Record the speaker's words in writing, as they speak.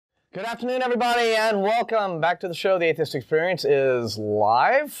Good afternoon, everybody, and welcome back to the show. The Atheist Experience is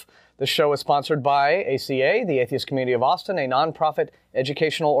live. The show is sponsored by ACA, the Atheist Community of Austin, a nonprofit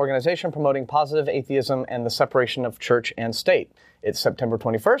educational organization promoting positive atheism and the separation of church and state. It's September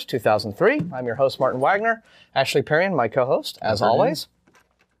 21st, 2003. I'm your host, Martin Wagner. Ashley Perrien, my co-host, as always.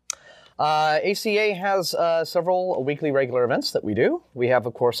 ACA has several weekly regular events that we do. We have,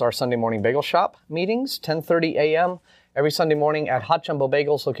 of course, our Sunday morning bagel shop meetings, 10:30 a.m., every Sunday morning at Hot Jumbo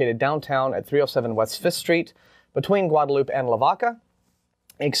Bagels, located downtown at 307 West 5th Street, between Guadalupe and Lavaca,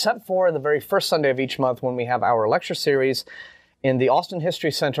 except for the very first Sunday of each month when we have our lecture series in the Austin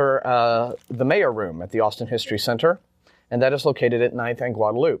History Center, the Mayor Room at the Austin History Center, and that is located at 9th and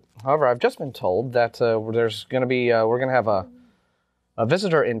Guadalupe. However, I've just been told that there's going to be, we're going to have a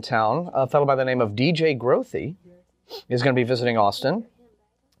visitor in town, a fellow by the name of DJ Grothy is going to be visiting Austin.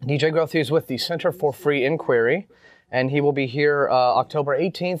 DJ Grothy is with the Center for Free Inquiry, and he will be here October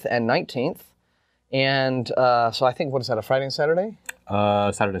 18th and 19th. And so I think, what is that, a Friday and Saturday?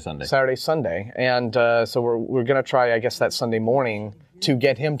 Saturday, Sunday. Saturday, Sunday. And so we're going to try, I guess, that Sunday morning to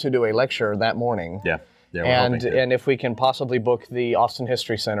get him to do a lecture that morning. Yeah, we're hoping to. And if we can possibly book the Austin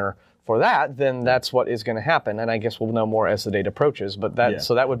History Center for that, then that's what is going to happen. And I guess we'll know more as the date approaches. But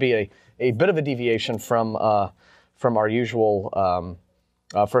so that would be a bit of a deviation from our usual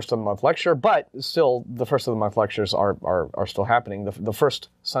first of the month lecture, but still the first of the month lectures are still happening. The first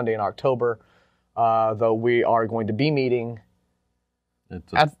Sunday in October, though, we are going to be meeting.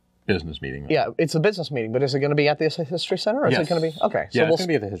 It's a business meeting. Yeah, it's a business meeting, but is it going to be at the History Center? Or is it going to be? Okay. So it's going to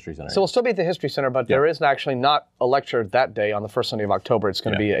be at the History Center. So we'll still be at the History Center, but there is actually not a lecture that day on the first Sunday of October. It's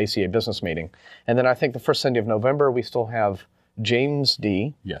going to be an ACA business meeting. And then I think the first Sunday of November, we still have James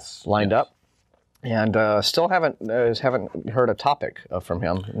D. lined up. And still haven't heard a topic from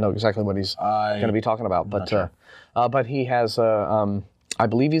him. Know exactly what he's going to be talking about, but he has. I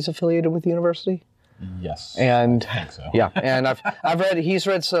believe he's affiliated with the university. Yes, and I think so. Yeah, and I've read he's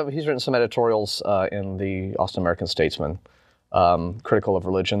written some editorials in the Austin American Statesman, critical of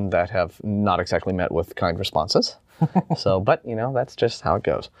religion, that have not exactly met with kind responses. So, but that's just how it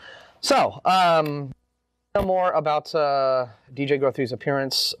goes. So, know more about DJ Grothy's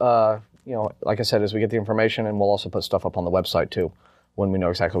appearance. Like I said, as we get the information, and we'll also put stuff up on the website too when we know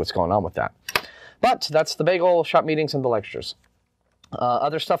exactly what's going on with that. But that's the bagel shop meetings and the lectures.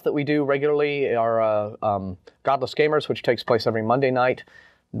 Other stuff that we do regularly are Godless Gamers, which takes place every Monday night,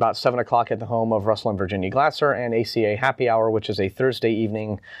 about 7 o'clock at the home of Russell and Virginia Glasser, and ACA Happy Hour, which is a Thursday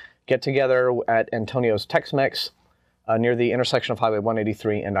evening get-together at Antonio's Tex-Mex near the intersection of Highway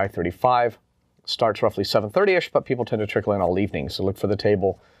 183 and I-35. Starts roughly 7:30ish, but people tend to trickle in all evening, so look for the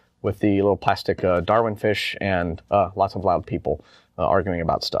table with the little plastic Darwin fish and lots of loud people arguing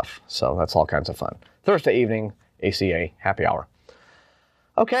about stuff. So that's all kinds of fun. Thursday evening, ACA Happy Hour.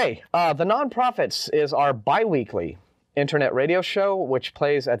 Okay, The Nonprofits is our bi-weekly internet radio show, which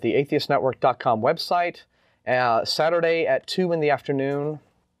plays at the atheistnetwork.com website, Saturday at 2 in the afternoon.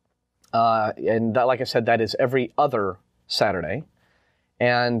 And that, like I said, that is every other Saturday.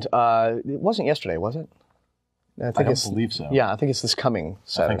 And it wasn't yesterday, was it? I don't believe so. Yeah, I think it's this coming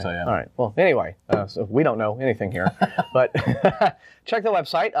Saturday. I think so, yeah. All right. Well, anyway, so we don't know anything here. But check the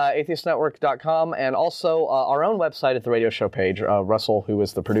website, atheistnetwork.com, and also our own website at the radio show page. Russell, who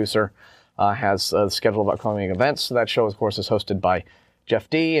is the producer, has a schedule of upcoming events. So that show, of course, is hosted by Jeff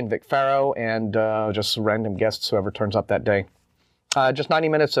D. and Vic Farrow and just random guests, whoever turns up that day. Just 90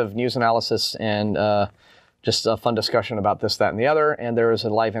 minutes of news analysis and just a fun discussion about this, that, and the other. And there is a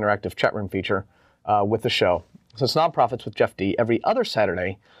live interactive chat room feature with the show. So it's Nonprofits with Jeff D. every other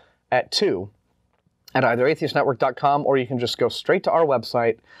Saturday at 2 at either atheistnetwork.com, or you can just go straight to our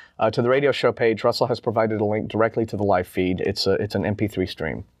website, to the radio show page. Russell has provided a link directly to the live feed. It's an MP3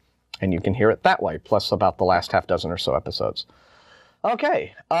 stream, and you can hear it that way, plus about the last half dozen or so episodes.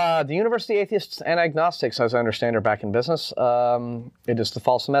 Okay, the University Atheists and Agnostics, as I understand, are back in business. It is the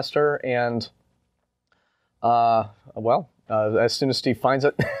fall semester, and, as soon as Steve finds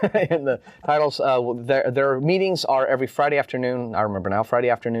it in the titles, their meetings are every Friday afternoon. I remember now, Friday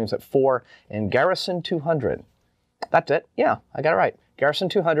afternoons at 4 in Garrison 200. That's it. Yeah, I got it right. Garrison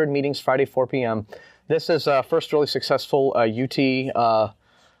 200 meetings Friday, 4 p.m. This is first really successful UT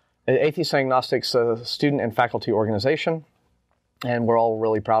Atheist and Agnostics student and faculty organization, and we're all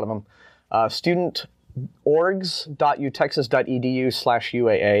really proud of them.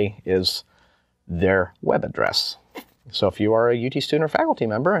 Studentorgs.utexas.edu/UAA is their web address. So if you are a UT student or faculty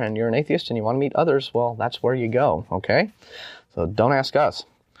member and you're an atheist and you want to meet others, well, that's where you go, okay? So don't ask us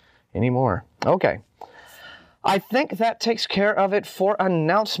anymore. Okay. I think that takes care of it for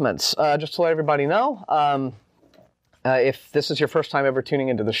announcements. Just to let everybody know, If this is your first time ever tuning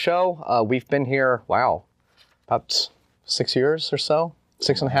into the show, we've been here, about 6 years or so,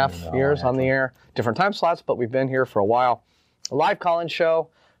 6.5 years on the air. Different time slots, but we've been here for a while. A live call-in show.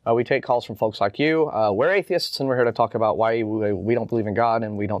 We take calls from folks like you. We're atheists, and we're here to talk about why we don't believe in God,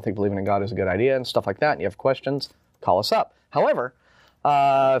 and we don't think believing in God is a good idea, and stuff like that. And you have questions, call us up. However,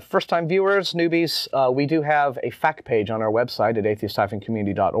 first-time viewers, newbies, we do have a FAQ page on our website at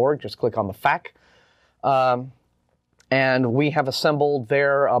atheist-community.org. Just click on the FAQ. And we have assembled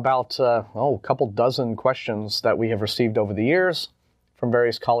there about, a couple dozen questions that we have received over the years from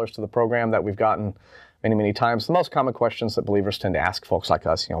various callers to the program that we've gotten many, many times. The most common questions that believers tend to ask folks like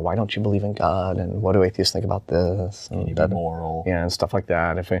us, why don't you believe in God? And what do atheists think about this? And that, moral. Yeah, and stuff like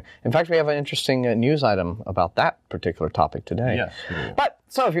that. In fact, we have an interesting news item about that particular topic today. Yes.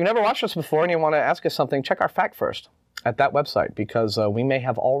 So if you've never watched us before and you want to ask us something, check our FAQ first at that website, because we may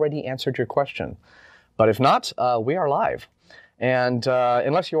have already answered your question. But if not, we are live. And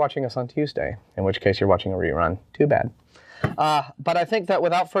unless you're watching us on Tuesday, in which case you're watching a rerun, too bad. But I think that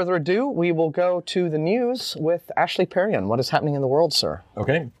without further ado, we will go to the news with Ashley Perrien. What is happening in the world, sir?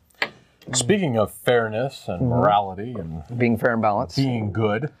 Okay. Speaking of fairness and morality and being fair and balanced, being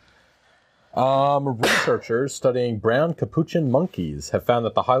good, researchers studying brown capuchin monkeys have found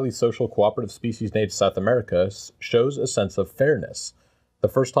that the highly social cooperative species native to South America shows a sense of fairness. The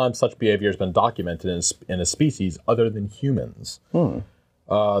first time such behavior has been documented in a species other than humans.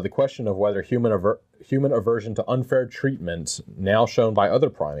 The question of whether human aversion to unfair treatment, now shown by other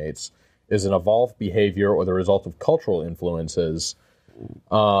primates, is an evolved behavior or the result of cultural influences,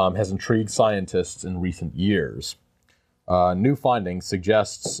 has intrigued scientists in recent years. New findings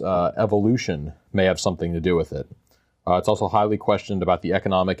suggests evolution may have something to do with it. It's also highly questioned about the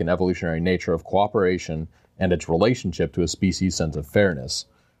economic and evolutionary nature of cooperation and its relationship to a species' sense of fairness,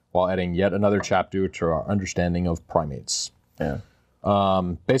 while adding yet another chapter to our understanding of primates. Yeah.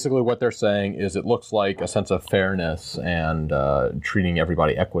 Basically what they're saying is it looks like a sense of fairness and treating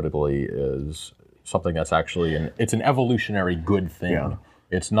everybody equitably is something that's actually it's an evolutionary good thing. Yeah.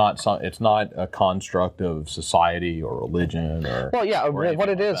 It's not a construct of society or religion or what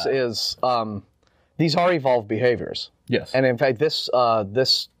it is these are evolved behaviors. Yes. And in fact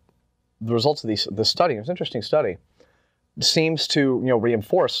the results of this study, it was an interesting study, seems to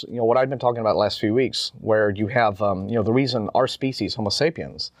reinforce what I've been talking about the last few weeks, where you have the reason our species, Homo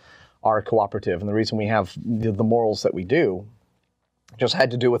sapiens, are cooperative, and the reason we have the morals that we do, just had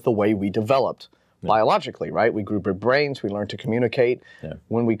to do with the way we developed biologically, right? We grew big brains, we learned to communicate. Yeah.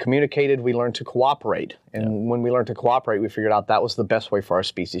 When we communicated, we learned to cooperate, and when we learned to cooperate, we figured out that was the best way for our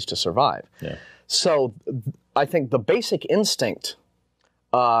species to survive. Yeah. So I think the basic instinct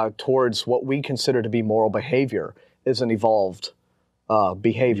towards what we consider to be moral behavior is an evolved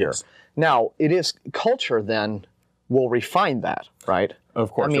behavior. Yes. Now, it is culture then will refine that, right?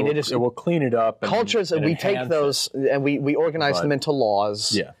 Of course. I mean, it will clean it up. Cultures, and we take those and we organize them into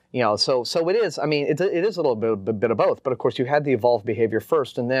laws. Yeah. So it is. I mean, it is a little bit of both. But of course, you had the evolved behavior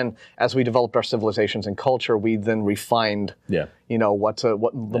first, and then as we developed our civilizations and culture, we then refined. Yeah. What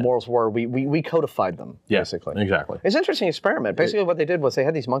the morals were. We codified them. Basically. Exactly. It's an interesting experiment. Basically, what they did was they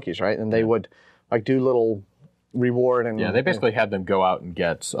had these monkeys, right, and they would do little reward and they basically had them go out and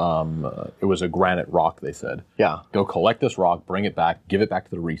get it was a granite rock, they said. Yeah. Go collect this rock, bring it back, give it back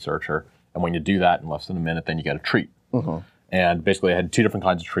to the researcher, and when you do that in less than a minute, then you get a treat. Mm-hmm. And basically they had two different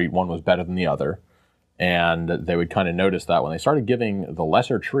kinds of treat. One was better than the other, and they would kind of notice that when they started giving the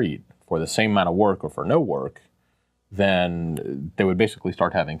lesser treat for the same amount of work or for no work, then they would basically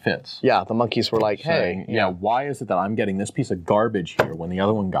start having fits. Yeah, the monkeys were like, saying, hey. Why is it that I'm getting this piece of garbage here when the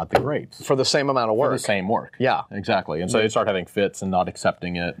other one got the grapes? For the same amount of work. For the same work. Yeah. Exactly. And so they'd start having fits and not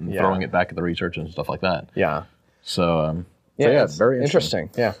accepting it and throwing it back at the research and stuff like that. Yeah. So, very interesting.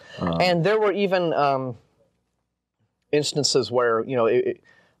 Yeah. And there were even instances where,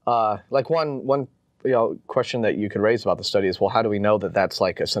 like one question that you could raise about the study is, well, how do we know that that's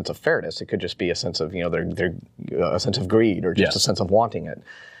like a sense of fairness? It could just be a sense of, they're a sense of greed or just a sense of wanting it.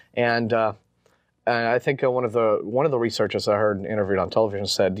 And I think one of the researchers I heard interviewed on television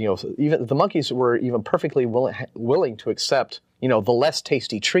said, even the monkeys were even perfectly willing to accept, the less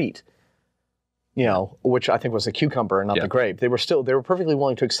tasty treat, which I think was the cucumber and not the grape. They were perfectly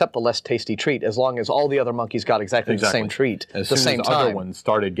willing to accept the less tasty treat as long as all the other monkeys got exactly the same treat at the same time. Other ones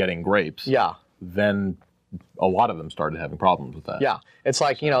started getting grapes. Yeah. Then a lot of them started having problems with that. Yeah, it's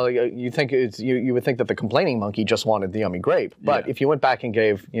like, you think you would think that the complaining monkey just wanted the yummy grape, but if you went back and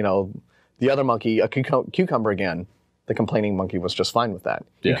gave, the other monkey a cucumber again, the complaining monkey was just fine with that.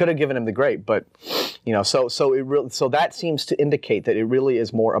 Yeah. You could have given him the grape, but so that seems to indicate that it really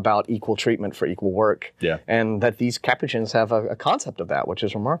is more about equal treatment for equal work. Yeah. And that these Capuchins have a concept of that, which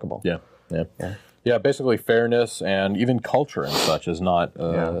is remarkable. Yeah. Yeah, basically fairness and even culture and such is not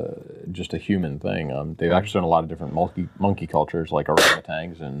just a human thing. They've actually done a lot of different monkey cultures, like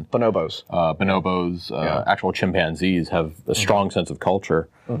orangutans and bonobos. Actual chimpanzees have a strong sense of culture.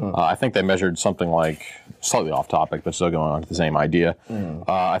 I think they measured something like, slightly off topic, but still going on to the same idea.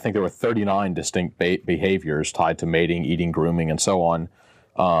 I think there were 39 distinct behaviors tied to mating, eating, grooming, and so on.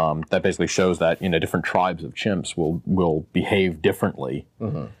 That basically shows that different tribes of chimps will behave differently.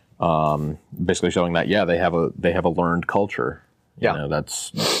 Basically showing that they have a learned culture.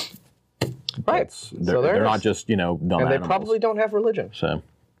 That's right. They're not just dumb and animals. they probably don't have religion. So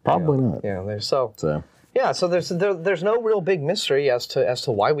probably not. Yeah. So there's no real big mystery as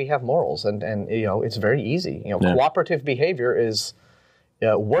to why we have morals, and it's very easy. Cooperative behavior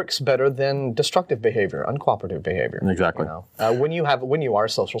works better than destructive behavior, uncooperative behavior. Exactly. When you are a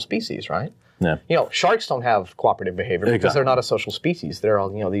social species, right? Yeah. Sharks don't have cooperative behavior because they're not a social species. They're all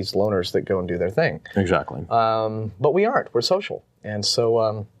these loners that go and do their thing. Exactly. But we aren't. We're social, and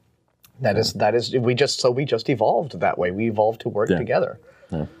so we just evolved that way. We evolved to work together.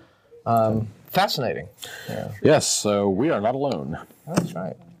 Yeah. Fascinating. Yeah. Yes. So we are not alone. That's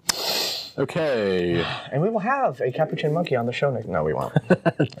right. Okay. And we will have a capuchin monkey on the show next. No, we won't.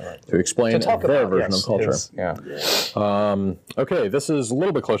 To explain their version of culture. Okay, this is a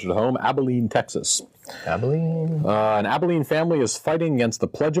little bit closer to home. Abilene, Texas. Abilene. An Abilene family is fighting against the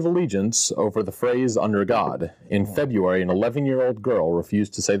Pledge of Allegiance over the phrase "under God." In February, an 11-year-old girl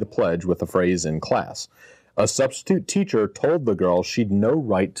refused to say the pledge with the phrase in class. A substitute teacher told the girl she'd no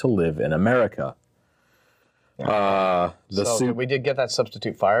right to live in America. We did get that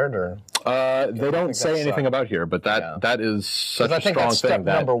substitute fired, or they don't say anything about here, but that is such a strong thing. I think that's step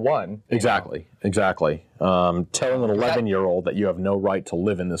number one. Exactly. Telling an 11-year-old that you have no right to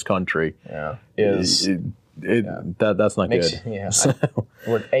live in this country is that's not good. Yeah, the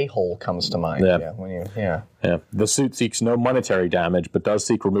word a-hole comes to mind. The suit seeks no monetary damage, but does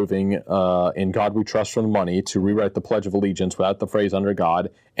seek removing "In God We Trust" from the money, to rewrite the Pledge of Allegiance without the phrase "under God,"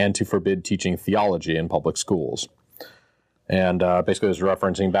 and to forbid teaching theology in public schools. And basically, it was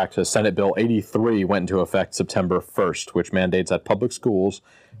referencing back to Senate Bill 83, went into effect September 1st, which mandates that public schools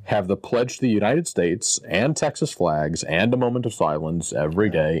have the pledge to the United States and Texas flags and a moment of silence every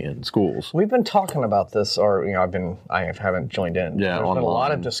day in schools. We've been talking about this, or I haven't joined in. Yeah, there's been a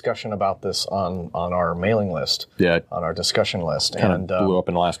lot of discussion about this on our mailing list. Yeah, on our discussion list, and blew up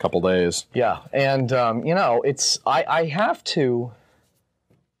in the last couple days. Yeah, and it's I have to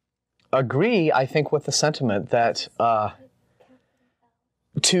agree. I think with the sentiment that.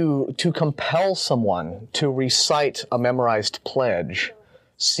 To compel someone to recite a memorized pledge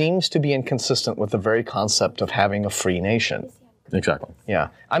seems to be inconsistent with the very concept of having a free nation. Exactly. Yeah.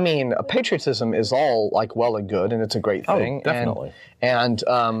 I mean, patriotism is all well and good, and it's a great thing. Oh, definitely. And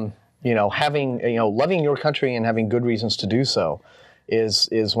having loving your country and having good reasons to do so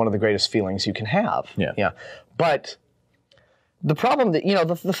is one of the greatest feelings you can have. Yeah. Yeah. But the problem that,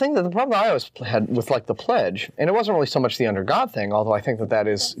 the problem I always had with the pledge, and it wasn't really so much the under God thing, although I think that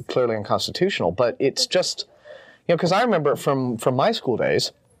is clearly unconstitutional, but it's just, because I remember from my school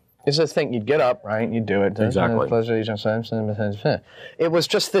days, is this thing, you'd get up, right, and you'd do it. Exactly. It was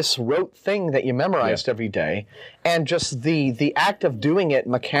just this rote thing that you memorized every day, and just the act of doing it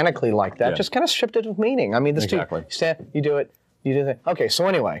mechanically like that just kind of stripped it of meaning. I mean, you stand, you do it, you do that. Okay, so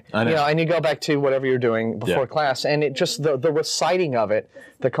anyway, and you go back to whatever you're doing before class, and it just the reciting of it,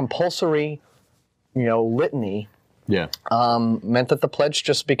 the compulsory, litany, meant that the pledge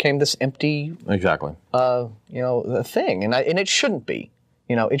just became this empty, thing, and it shouldn't be.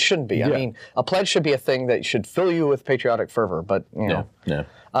 It shouldn't be. I mean, a pledge should be a thing that should fill you with patriotic fervor, but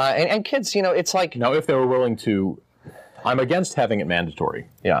and kids, it's like now if they were willing to, I'm against having it mandatory.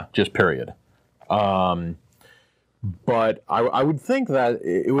 Yeah, just period. But I would think that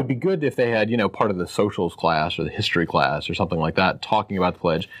it would be good if they had, part of the socials class or the history class or something like that, talking about the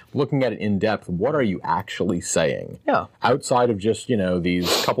pledge, looking at it in depth. What are you actually saying? Yeah. Outside of just,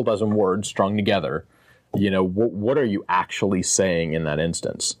 these couple dozen words strung together, what are you actually saying in that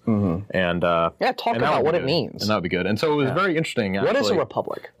instance? Mm-hmm. And talk about what it means. And that would be good. And so it was very interesting. Actually. What is a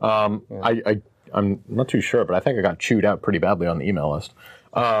republic? I'm not too sure, but I think I got chewed out pretty badly on the email list.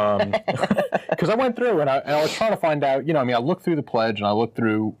 Because I went through and I was trying to find out, I looked through the pledge and I looked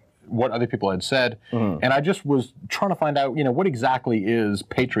through what other people had said, and I just was trying to find out, what exactly is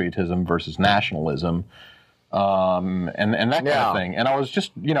patriotism versus nationalism, and that kind of thing. And I was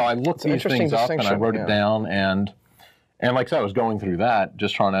just, I looked these things up and I wrote it down, and And like I said, I was going through that,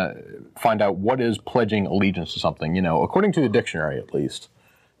 just trying to find out what is pledging allegiance to something. According to the dictionary, at least,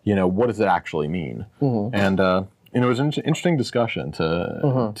 what does it actually mean? Mm-hmm. And it was an interesting discussion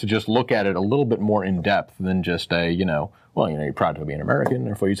to just look at it a little bit more in depth than just you're proud to be an American,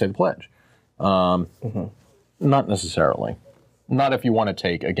 therefore you say the pledge. Not necessarily. Not if you want to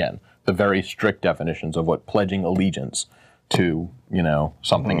take, again, the very strict definitions of what pledging allegiance to,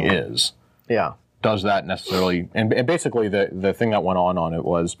 something is. Yeah. Does that necessarily, and basically the thing that went on it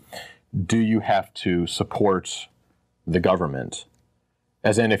was, do you have to support the government?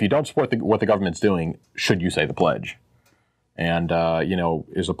 As in, if you don't support what the government's doing, should you say the pledge? And,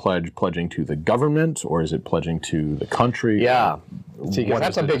 is a pledge pledging to the government, or is it pledging to the country? Yeah. See, because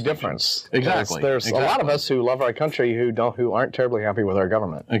that's a big difference. Exactly. There's a lot of us who love our country who aren't terribly happy with our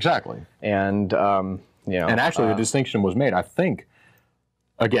government. Exactly. And, And actually, the distinction was made, I think,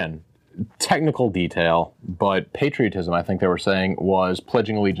 again, technical detail, but patriotism, I think they were saying, was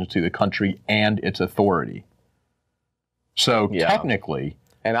pledging allegiance to the country and its authority. So technically,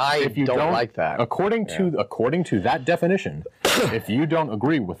 and if you don't like that. According to that definition, if you don't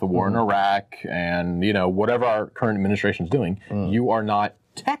agree with the war in Iraq and whatever our current administration is doing, you are not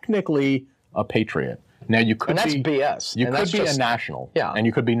technically a patriot. Now you could that's BS. You could be a national, and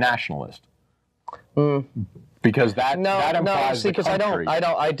you could be nationalist. Because that implies the country.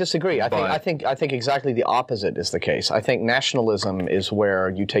 I disagree. I think exactly the opposite is the case. I think nationalism is where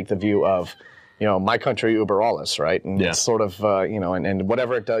you take the view of, my country über alles, right? And it's sort of, and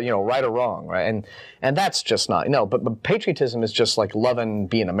whatever it does, right or wrong, right? And that's just not, but patriotism is just like loving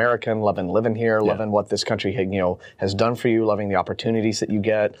being American, loving living here, loving what this country, has done for you, loving the opportunities that you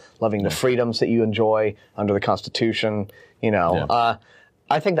get, loving the freedoms that you enjoy under the Constitution,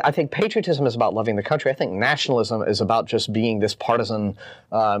 I think patriotism is about loving the country. I think nationalism is about just being this partisan,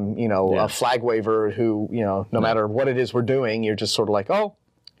 a flag waver who, no matter what it is we're doing, you're just sort of like,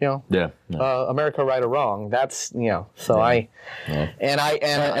 America right or wrong. That's I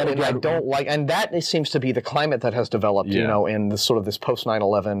don't like, and that seems to be the climate that has developed, in the sort of this post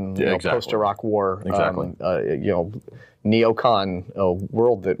 9/11, post Iraq War, neocon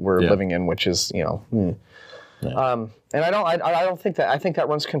world that we're living in, which is and I don't think that. I think that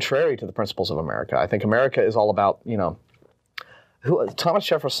runs contrary to the principles of America. I think America is all about, Thomas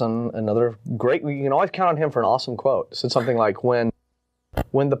Jefferson, another great, you can always count on him for an awesome quote, said something like, when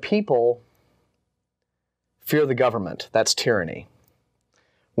the people fear the government, that's tyranny.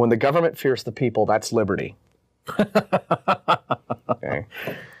 When the government fears the people, that's liberty. Okay.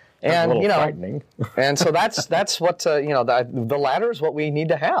 And frightening. And so that's what the latter is what we need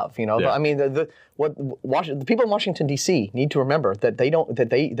to have. I mean, the people in Washington D.C. need to remember that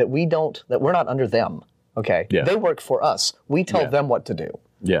we're not under them. Okay, they work for us. We tell them what to do.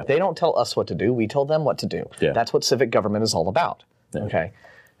 Yeah, they don't tell us what to do. We tell them what to do. Yeah. That's what civic government is all about. Yeah. Okay,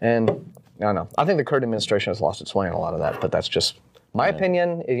 and I don't know. I think the current administration has lost its way in a lot of that, but that's just my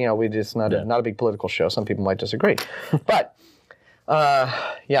opinion. We just not a big political show. Some people might disagree, but.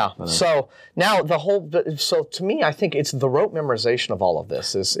 So now so to me, I think it's the rote memorization of all of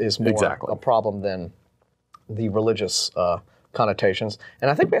this is more a problem than the religious connotations. And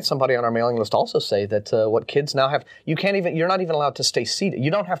I think we had somebody on our mailing list also say that what kids now have, you're not even allowed to stay seated.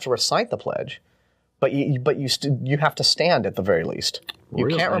 You don't have to recite the pledge, but you have to stand at the very least. You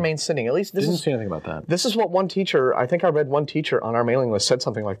can't remain sitting. At least didn't see anything about that. This is what one teacher, I think I read one teacher on our mailing list said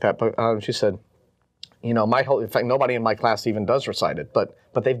something like that, but she said, in fact, nobody in my class even does recite it, but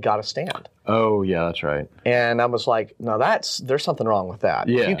they've got to stand. Oh, yeah, that's right. And I was like, no, there's something wrong with that.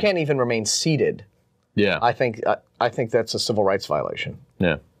 Yeah. If you can't even remain seated. Yeah. I think that's a civil rights violation.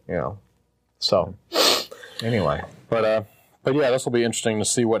 Yeah. So anyway, but yeah, this will be interesting to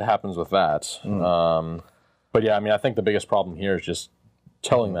see what happens with that. But yeah, I mean, I think the biggest problem here is just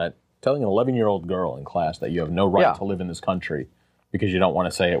telling an 11-year-old girl in class that you have no right to live in this country because you don't want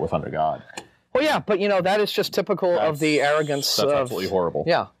to say it with under God. Well, yeah, but that is just typical of the arrogance. That's absolutely horrible.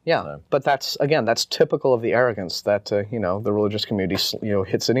 Yeah. But that's typical of the arrogance that the religious community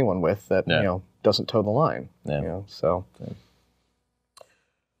hits anyone with that doesn't toe the line. Yeah. So.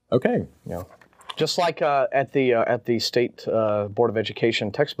 Okay. Just like at the state Board of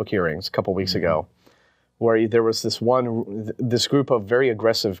Education textbook hearings a couple weeks ago, where there was this group of very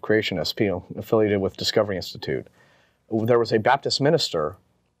aggressive creationists, affiliated with Discovery Institute. There was a Baptist minister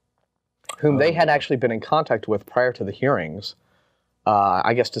whom they had actually been in contact with prior to the hearings,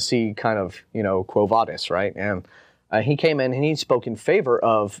 I guess to see kind of, quo vadis, right? And he came in and he spoke in favor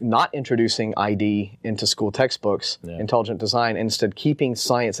of not introducing ID into school textbooks, intelligent design, instead keeping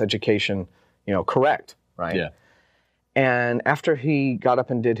science education, correct, right? Yeah. And after he got up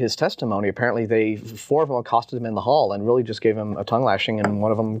and did his testimony, apparently 4 of them accosted him in the hall and really just gave him a tongue lashing, and one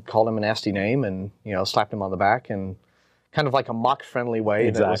of them called him a nasty name and, slapped him on the back and kind of like a mock-friendly way.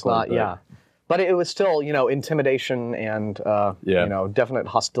 Exactly. That was not, But it was still, intimidation and, definite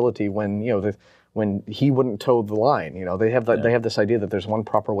hostility when, when he wouldn't toe the line. They have they have this idea that there's one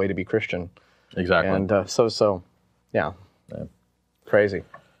proper way to be Christian. Exactly. And yeah. Crazy.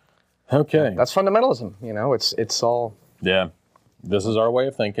 Okay. That's fundamentalism. It's all... Yeah. This is our way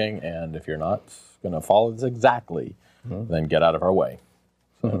of thinking, and if you're not going to follow this exactly, then get out of our way.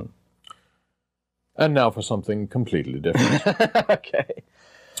 So. And now for something completely different. Okay.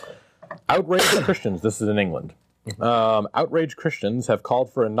 Outraged Christians. This is in England. Outraged Christians have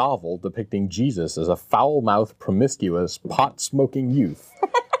called for a novel depicting Jesus as a foul-mouthed, promiscuous, pot-smoking youth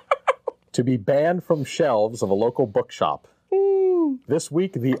to be banned from shelves of a local bookshop. This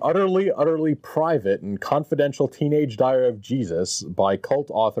week, the utterly private and confidential teenage diary of Jesus by cult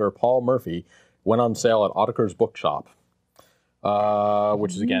author Paul Murphy went on sale at Otterker's Bookshop,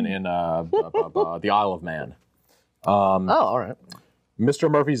 which is, again, in the Isle of Man. All right.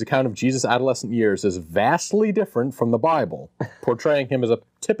 Mr. Murphy's account of Jesus' adolescent years is vastly different from the Bible, portraying him as a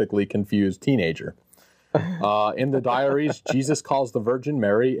typically confused teenager. In the diaries, Jesus calls the Virgin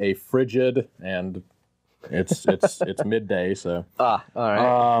Mary a frigid, and it's midday, so all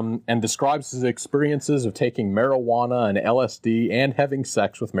right. and describes his experiences of taking marijuana and LSD and having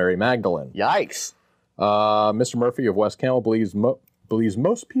sex with Mary Magdalene. Yikes! Mr. Murphy of West Camel believes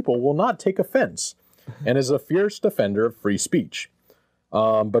most people will not take offense, and is a fierce defender of free speech.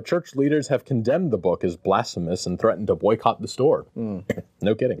 But church leaders have condemned the book as blasphemous and threatened to boycott the store.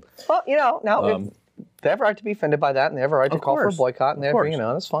 No kidding. Well, they have a right to be offended by that, and they have a right to call for a boycott, and they have,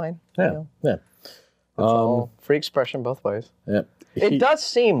 that's fine. Yeah, yeah. It's all free expression both ways. Yeah. It does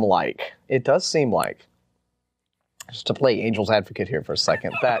seem like, just to play angel's advocate here for a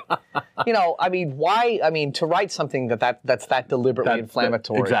second, that, why, to write something that's that deliberately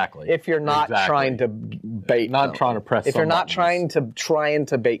inflammatory. Exactly. If you're not trying to bait. Trying to press. If you're not trying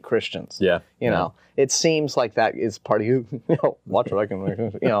to bait Christians. Yeah. It seems like that is part of you. Watch what I can make.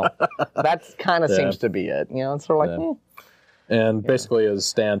 That kind of seems to be it. It's sort of like, And basically his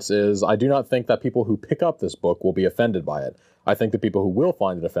stance is, I do not think that people who pick up this book will be offended by it. I think the people who will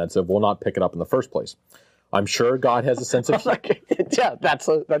find it offensive will not pick it up in the first place. I'm sure God has a sense of humor. Yeah, that's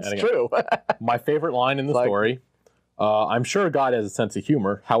true. My favorite line in the story, I'm sure God has a sense of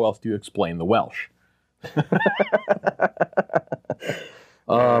humor. How else do you explain the Welsh?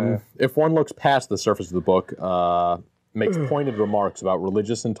 If one looks past the surface of the book, makes pointed remarks about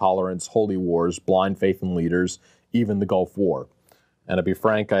religious intolerance, holy wars, blind faith in leaders, even the Gulf War. And to be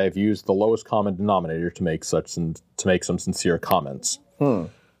frank, I have used the lowest common denominator to make some sincere comments.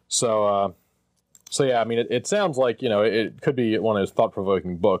 So yeah, it sounds like, it could be one of his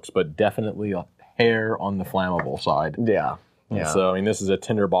thought-provoking books, but definitely a hair on the flammable side. Yeah. Yeah. So, this is a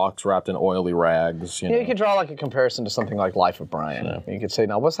tinderbox wrapped in oily rags. You could draw a comparison to something like Life of Brian. Yeah. You could say,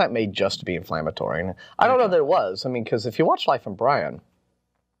 now, was that made just to be inflammatory? And I don't know that it was. Because if you watch Life of Brian,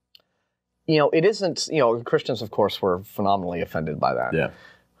 it isn't, Christians, of course, were phenomenally offended by that. Yeah.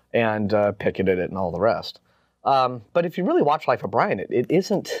 And picketed it and all the rest. But if you really watch Life of Brian, it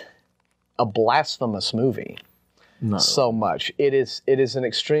isn't a blasphemous movie so much. It is an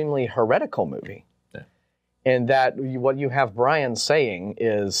extremely heretical movie. And that what you have Brian saying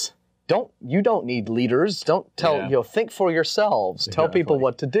is, you don't need leaders. Don't tell think for yourselves. Tell people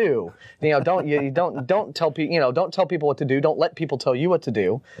what to do. Don't tell people don't tell people what to do. Don't let people tell you what to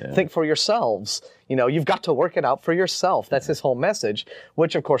do. Yeah. Think for yourselves. You've got to work it out for yourself. That's his whole message,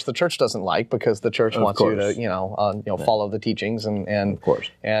 which of course the church doesn't like, because the church wants you to follow the teachings and of course,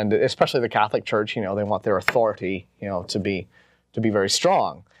 and especially the Catholic Church. They want their authority to be very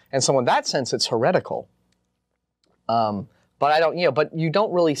strong. And so in that sense, it's heretical. But I don't, but you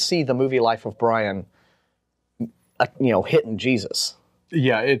don't really see the movie Life of Brian, hitting Jesus.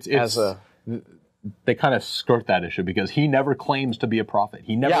 Yeah, they kind of skirt that issue because he never claims to be a prophet.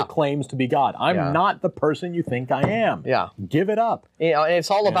 He never claims to be God. I'm not the person you think I am. Yeah. Give it up. And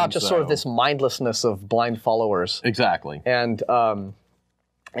it's all about just sort of this mindlessness of blind followers. Exactly. And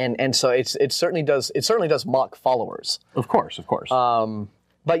so it certainly does mock followers. Of course.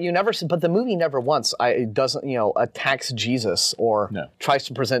 But but the movie never once doesn't attacks Jesus or tries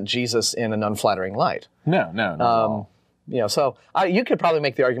to present Jesus in an unflattering light. No. So you could probably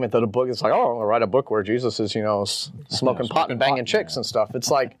make the argument that a book is like, I'm going to write a book where Jesus is smoking pot and banging chicks and stuff. It's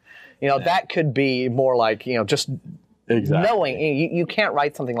like that could be more like just knowing you can't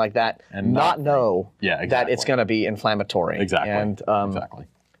write something like that and not know that it's going to be inflammatory. Exactly. And exactly.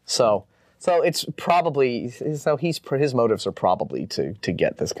 So So it's probably his motives are probably to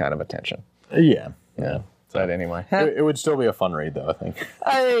get this kind of attention. Yeah. But anyway, it would still be a fun read, though. I think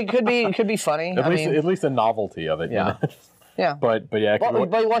it could be funny. At least the novelty of it. Yeah. You know? Yeah. But yeah.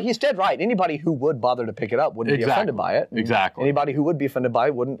 Well, he's dead right. Anybody who would bother to pick it up wouldn't be offended by it. Exactly. Anybody who would be offended by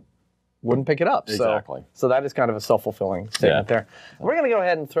it wouldn't pick it up. Exactly. So that is kind of a self-fulfilling statement there. We're going to go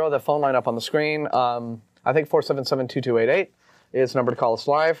ahead and throw the phone line up on the screen. I think 477-2288 is the number to call us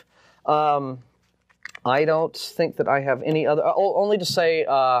live. I don't think that I have any other. Only to say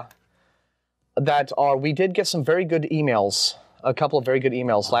that we did get some very good emails, a couple of very good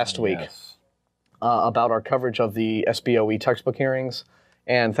emails last week about our coverage of the SBOE textbook hearings.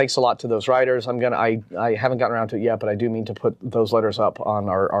 And thanks a lot to those writers. I haven't gotten around to it yet, but I do mean to put those letters up on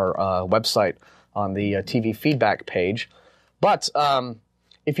our website on the TV feedback page. But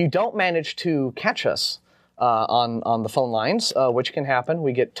if you don't manage to catch us on the phone lines, which can happen,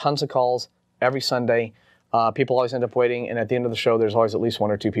 we get tons of calls every Sunday. People always end up waiting, and at the end of the show, there's always at least one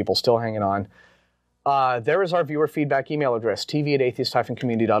or two people still hanging on. There is our viewer feedback email address,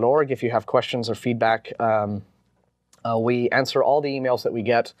 tv@atheist-community.org. If you have questions or feedback, we answer all the emails that we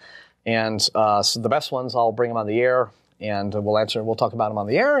get, and so the best ones, I'll bring them on the air, and we'll talk about them on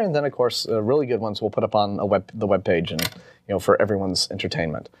the air, and then, of course, really good ones we'll put up on the webpage and for everyone's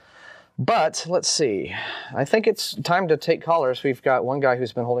entertainment. But let's see. I think it's time to take callers. We've got one guy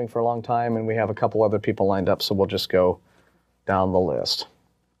who's been holding for a long time, and we have a couple other people lined up, so we'll just go down the list.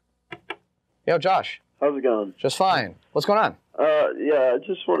 Yo, Josh. How's it going? Just fine. What's going on? I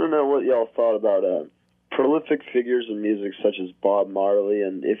just want to know what y'all thought about prolific figures in music such as Bob Marley,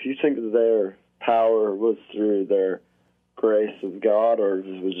 and if you think that their power was through their grace of God, or if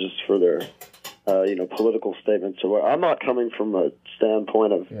it was just for their political statements or what. I'm not coming from a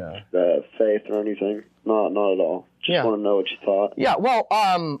standpoint of faith or anything. Not at all. Just want to know what you thought. Yeah, well,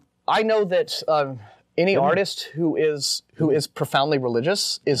 I know that any artist who is profoundly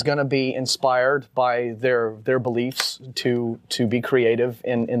religious is going to be inspired by their beliefs to be creative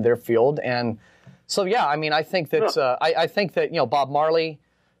in their field. And so, I think that I think that Bob Marley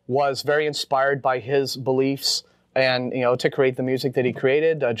was very inspired by his beliefs. And, to create the music that he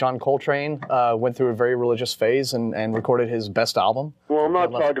created, John Coltrane went through a very religious phase and recorded his best album. Well, I'm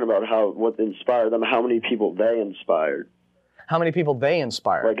not talking about what inspired them, how many people they inspired. How many people they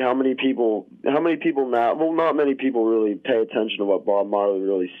inspired? Like, how many people now, well, not many people really pay attention to what Bob Marley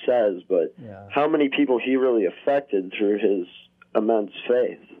really says, but how many people he really affected through his immense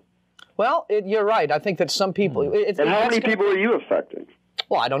faith? Well, you're right. I think that some people... And how many people are you affecting?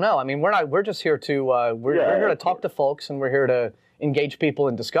 Well, I don't know. I mean, we're just here to we're here to talk to folks, and we're here to engage people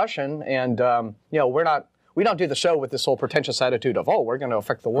in discussion. And we don't do the show with this whole pretentious attitude of we're going to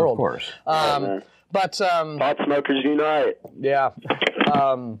affect the world. Of course. But pot smokers unite. Yeah.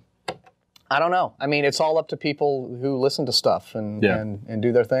 I don't know. I mean, it's all up to people who listen to stuff and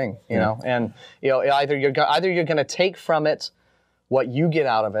do their thing. You know, and either you're going to take from it what you get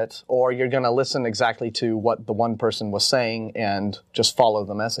out of it, or you're going to listen exactly to what the one person was saying and just follow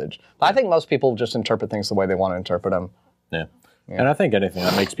the message. But I think most people just interpret things the way they want to interpret them. Yeah. And I think anything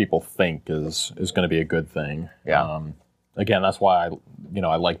that makes people think is going to be a good thing. Yeah. Again, that's why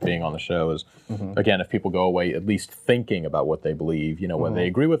I like being on the show is, again, if people go away at least thinking about what they believe, whether they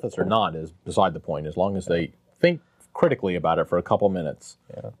agree with us or not is beside the point. As long as they think critically about it for a couple minutes,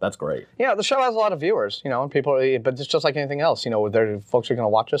 that's great. Yeah, the show has a lot of viewers, and people, but it's just like anything else. Folks are going to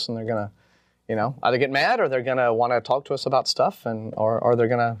watch us and they're going to, either get mad or they're going to want to talk to us about stuff, or they're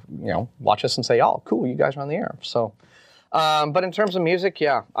going to, watch us and say, oh, cool, you guys are on the air. So, but in terms of music,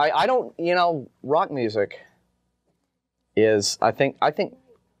 I don't, rock music is, I think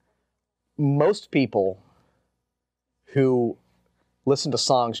most people who listen to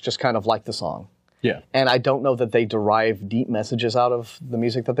songs just kind of like the song. Yeah. And I don't know that they derive deep messages out of the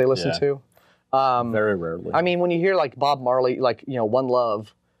music that they listen to. Very rarely. I mean, when you hear like Bob Marley, like, One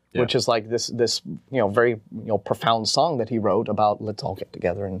Love, which is like this very, profound song that he wrote about let's all get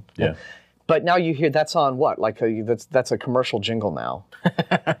together and but now you hear that's on what? Like that's a commercial jingle now.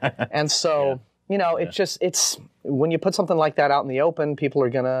 And so, it's when you put something like that out in the open, people are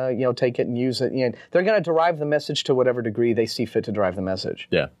going to, take it and use it. They're going to derive the message to whatever degree they see fit to derive the message.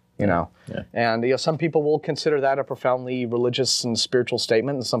 Yeah. And some people will consider that a profoundly religious and spiritual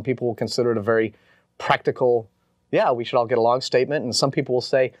statement, and some people will consider it a very practical, we should all get along statement, and some people will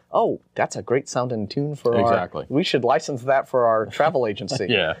say, oh, that's a great sounding tune for we should license that for our travel agency.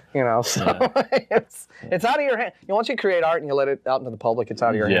 It's out of your hands. Once you create art and you let it out into the public, it's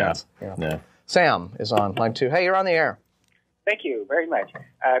out of your hands. Sam is on line 2. Hey, you're on the air. Thank you very much.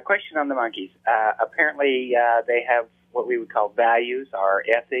 Question on the monkeys. Apparently, they have what we would call values, our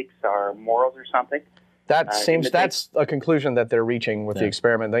ethics, our morals or something. That that's a conclusion that they're reaching with the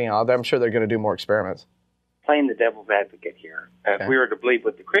experiment. I'm sure they're going to do more experiments. Playing the devil's advocate here. If we were to believe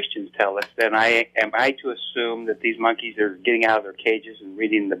what the Christians tell us, then am I to assume that these monkeys are getting out of their cages and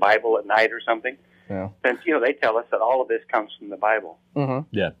reading the Bible at night or something? Yeah. Since they tell us that all of this comes from the Bible. Mm-hmm.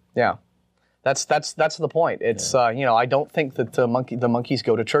 Yeah. Yeah. That's the point. It's I don't think that the monkeys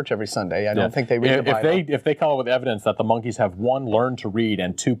go to church every Sunday. I don't think they read the Bible. If they come up with evidence that the monkeys have 1, learned to read,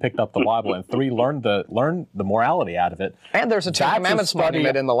 and 2, picked up the Bible, and 3, learned the morality out of it, and there's a Ten Commandments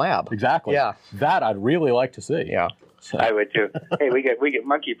monument in the lab. Exactly. Yeah. That I'd really like to see. Yeah. I would too. Hey, we get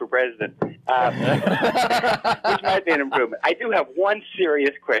monkey for president, which might be an improvement. I do have one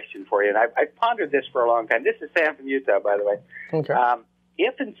serious question for you, and I've pondered this for a long time. This is Sam from Utah, by the way. Okay.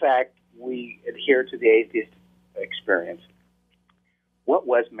 If in fact we adhere to the atheist experience, what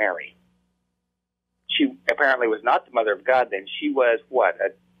was Mary? She apparently was not the mother of God then. She was what, a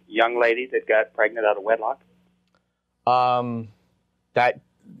young lady that got pregnant out of wedlock? That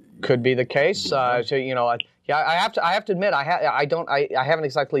could be the case. I have to admit, I haven't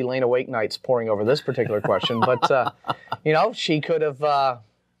exactly lain awake nights poring over this particular question, but she could have.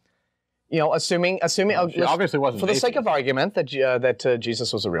 Assuming she obviously wasn't for the sake of argument that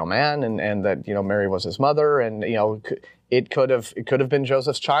Jesus was a real man and that Mary was his mother, and it could have been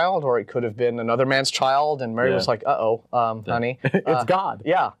Joseph's child, or it could have been another man's child, and Mary was like, honey, it's God.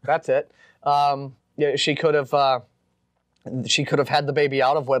 Yeah, that's it. She could have had the baby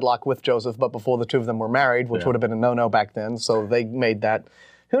out of wedlock with Joseph, but before the two of them were married, which would have been a no-no back then. So they made that.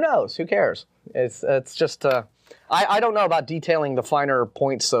 Who knows? Who cares? It's just. I don't know about detailing the finer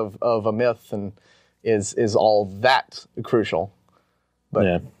points of a myth, and is all that crucial. But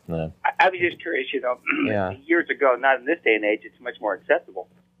I was just curious, years ago, not in this day and age, it's much more acceptable.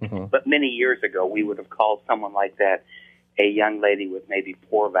 Mm-hmm. But many years ago, we would have called someone like that a young lady with maybe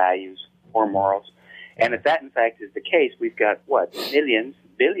poor values, poor morals. And if that, in fact, is the case, we've got, billions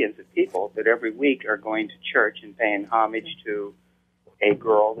of people that every week are going to church and paying homage to a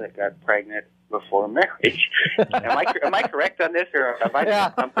girl that got pregnant before marriage. Am I correct on this, or have I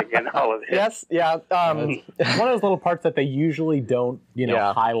done something in all of this? Yes, yeah. One of those little parts that they usually don't,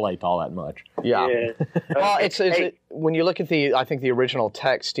 highlight all that much. Yeah. Well, it's when you look at the original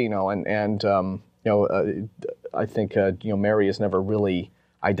text, I think Mary is never really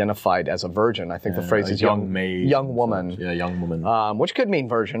identified as a virgin. I think the phrase is young maid, young woman. Yeah, young woman. Which could mean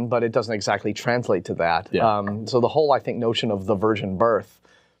virgin, but it doesn't exactly translate to that. Yeah. So the whole, notion of the virgin birth,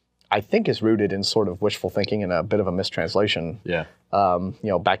 I think, is rooted in sort of wishful thinking and a bit of a mistranslation. Yeah.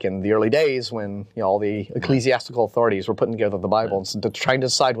 Back in the early days when all the ecclesiastical authorities were putting together the Bible and trying to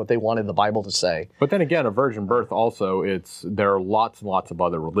decide what they wanted the Bible to say. But then again, a virgin birth also, there are lots and lots of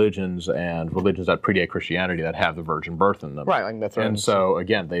other religions and religions that predate Christianity that have the virgin birth in them. Right, like Mithra. And so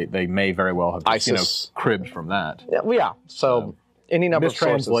again, they may very well have just, cribbed from that. Yeah. So any number of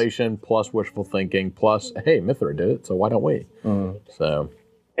sources. Mistranslation plus wishful thinking plus, hey, Mithra did it, so why don't we? Mm. So.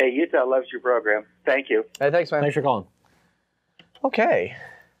 Hey, Utah loves your program. Thank you. Hey, thanks, man. Thanks for calling. Okay.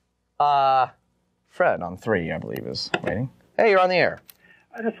 Fred on 3, I believe, is waiting. Hey, you're on the air.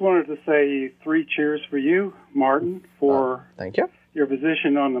 I just wanted to say 3 cheers for you, Martin, for thank you. Your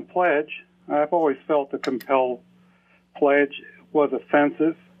position on the pledge. I've always felt the compelled pledge was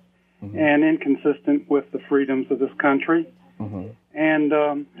offensive and inconsistent with the freedoms of this country. Mm-hmm. And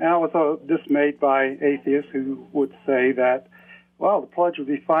I was dismayed by atheists who would say that, well, the pledge would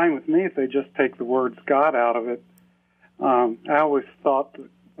be fine with me if they just take the words God out of it. I always thought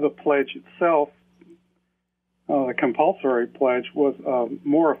the pledge itself, the compulsory pledge, was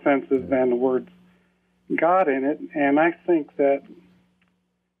more offensive than the words God in it. And I think that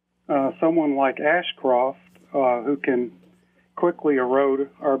someone like Ashcroft, who can quickly erode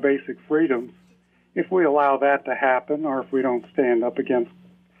our basic freedoms, if we allow that to happen, or if we don't stand up against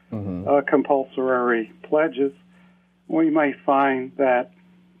compulsory pledges, we may find that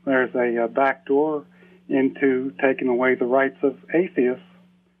there's a backdoor into taking away the rights of atheists.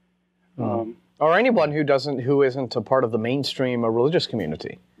 Or anyone who isn't a part of the mainstream religious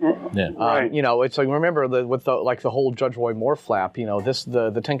community. Right. It's like, remember with the whole Judge Roy Moore flap.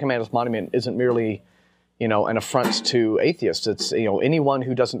 The Ten Commandments monument isn't merely, an affront to atheists. It's anyone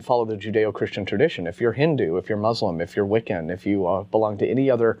who doesn't follow the Judeo-Christian tradition. If you're Hindu, if you're Muslim, if you're Wiccan, if you belong to any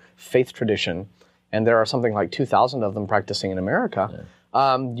other faith tradition, and there are something like 2,000 of them practicing in America,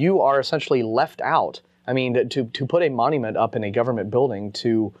 you are essentially left out. I mean, to put a monument up in a government building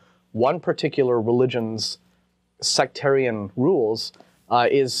to one particular religion's sectarian rules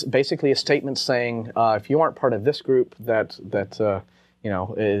is basically a statement saying, if you aren't part of this group that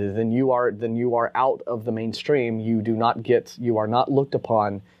then you are out of the mainstream. You are not looked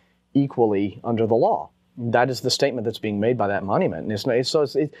upon equally under the law. That is the statement that's being made by that monument. And it's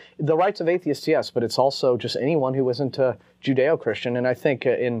the rights of atheists, yes, but it's also just anyone who isn't a Judeo-Christian. And I think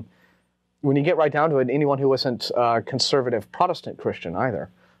when you get right down to it, anyone who isn't conservative Protestant Christian either.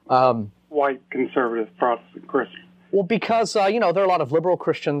 White conservative Protestant Christian. Well, because there are a lot of liberal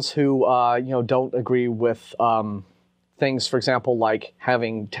Christians who don't agree with things, for example, like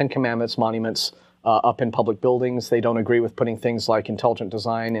having Ten Commandments monuments up in public buildings. They don't agree with putting things like intelligent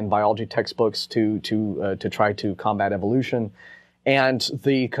design in biology textbooks to try to combat evolution. And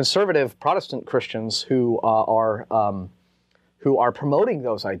the conservative Protestant Christians who are promoting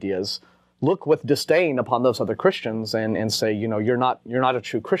those ideas look with disdain upon those other Christians and say, you're not a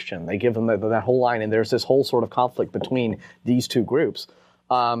true Christian. They give them that whole line, and there's this whole sort of conflict between these two groups.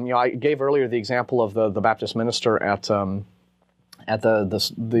 I gave earlier the example of the Baptist minister at the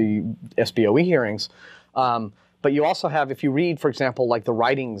SBOE hearings. But you also have, if you read, for example, like the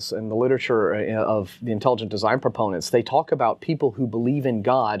writings and the literature of the intelligent design proponents, they talk about people who believe in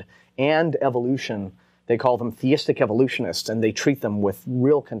God and evolution. They call them theistic evolutionists, and they treat them with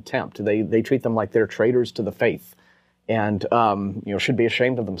real contempt. They treat them like they're traitors to the faith, and should be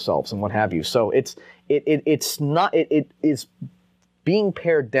ashamed of themselves and what have you. So it is being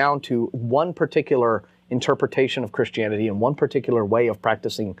pared down to one particular interpretation of Christianity and one particular way of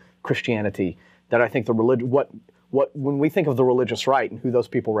practicing Christianity that I think when we think of the religious right and who those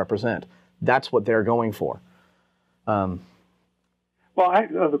people represent, that's what they're going for. Well,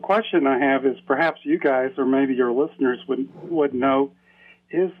 the question I have is, perhaps you guys or maybe your listeners would know,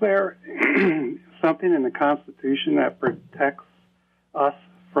 is there something in the Constitution that protects us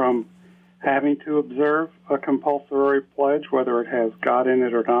from having to observe a compulsory pledge, whether it has God in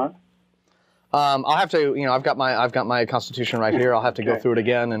it or not? I'll have to, I've got my Constitution right here. I'll have to go through it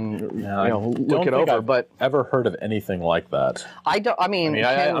again and look it over. But ever heard of anything like that?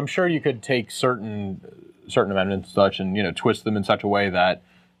 I'm sure you could take certain amendments and such and twist them in such a way that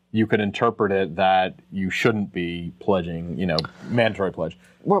you could interpret it that you shouldn't be pledging, mandatory pledge.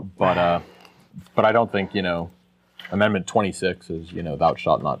 But I don't think Amendment 26 is thou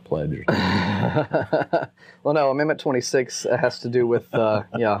shalt not pledge. Or something. Well, no, Amendment 26 has to do with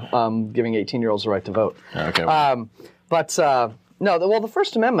giving 18-year-olds the right to vote. Okay. The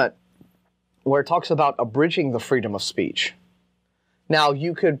First Amendment, where it talks about abridging the freedom of speech. Now,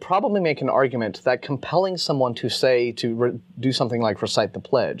 you could probably make an argument that compelling someone to do something like recite the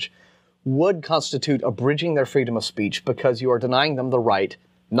pledge would constitute abridging their freedom of speech because you are denying them the right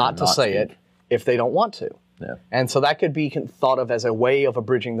not to say it if they don't want to. Yeah. And so that could be thought of as a way of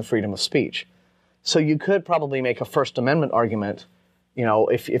abridging the freedom of speech. So you could probably make a First Amendment argument,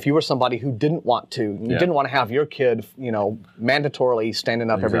 if you were somebody who didn't want to, didn't want to have your kid, mandatorily standing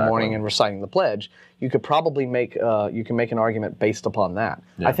up every morning and reciting the pledge, you could probably make an argument based upon that.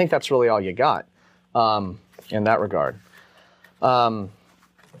 Yeah. I think that's really all you got in that regard.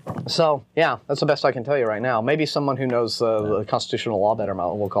 So, that's the best I can tell you right now. Maybe someone who knows the constitutional law better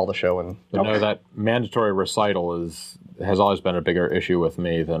will call the show. And that mandatory recital has always been a bigger issue with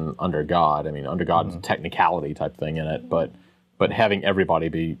me than under God. I mean, under God is a technicality type thing in it, but having everybody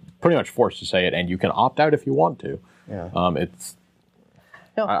be pretty much forced to say it, and you can opt out if you want to. Yeah.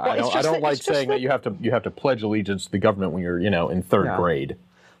 I don't like saying that you have to pledge allegiance to the government when you're in third grade.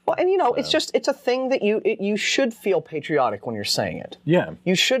 Well, and it's a thing that you should feel patriotic when you're saying it. Yeah.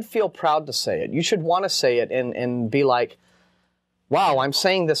 You should feel proud to say it. You should want to say it and be like, wow, I'm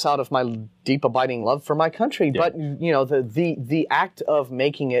saying this out of my deep abiding love for my country. Yeah. But the act of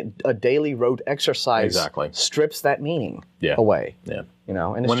making it a daily rote exercise strips that meaning away. Yeah.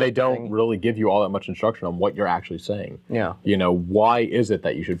 And when they don't really give you all that much instruction on what you're actually saying. Yeah. Why is it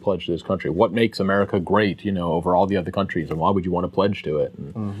that you should pledge to this country? What makes America great, over all the other countries, and why would you want to pledge to it?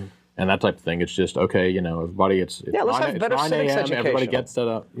 And that type of thing. It's just, okay, everybody, it's 9 a.m., everybody gets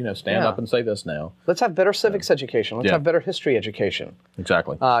to, stand up and say this now. Let's have better civics education. Let's have better history education.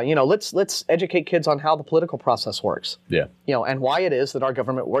 Exactly. Let's educate kids on how the political process works. Yeah. And why it is that our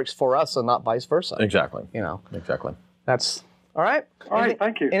government works for us and not vice versa. Exactly. Exactly. That's, all right. All right,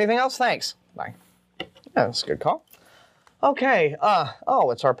 thank you. Anything else? Thanks. Bye. Yeah, that's a good call. Okay.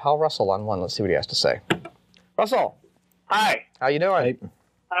 It's our pal Russell on one. Let's see what he has to say. Russell. Hi. How you doing? Hey.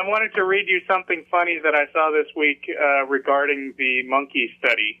 I wanted to read you something funny that I saw this week regarding the monkey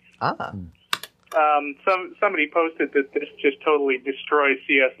study. Somebody posted that this just totally destroys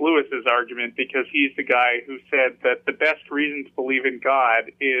C.S. Lewis's argument because he's the guy who said that the best reason to believe in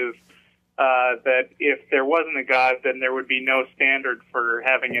God is that if there wasn't a God, then there would be no standard for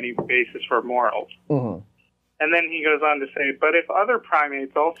having any basis for morals. Mm-hmm. And then he goes on to say, but if other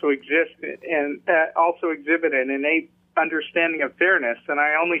primates also exist and also exhibit an innate understanding of fairness, then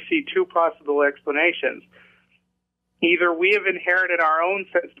I only see two possible explanations. Either we have inherited our own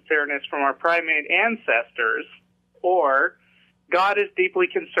sense of fairness from our primate ancestors, or God is deeply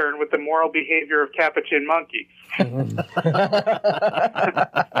concerned with the moral behavior of capuchin monkeys.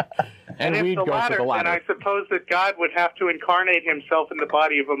 And if the latter, then I suppose that God would have to incarnate himself in the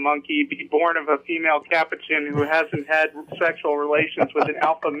body of a monkey, be born of a female capuchin who hasn't had sexual relations with an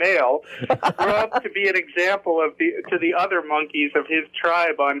alpha male, grow up to be an example to the other monkeys of his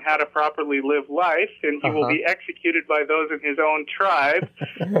tribe on how to properly live life, and he will be executed by those in his own tribe.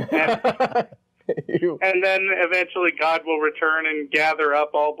 And then eventually God will return and gather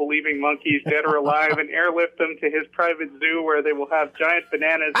up all believing monkeys, dead or alive, and airlift them to his private zoo where they will have giant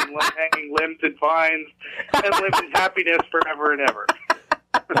bananas and low-hanging limbs and vines and live in happiness forever and ever.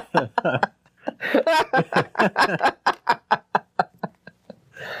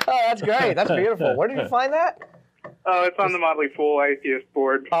 Oh, that's great. That's beautiful. Where did you find that? Oh, it's on the Motley Fool Atheist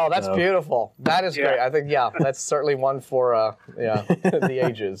board. Oh, that's beautiful. That is great. I think, that's certainly one for, the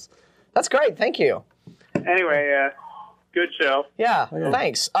ages. That's great. Thank you. Anyway, good show. Yeah,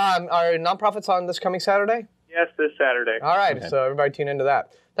 thanks. Are nonprofits on this coming Saturday? Yes, this Saturday. All right, so everybody tune into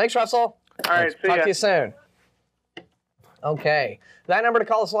that. Thanks, Russell. All right, see ya. Talk to you soon. Okay. That number to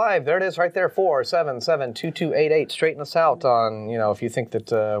call us live, there it is right there, 477-2288. Straighten us out on, if you think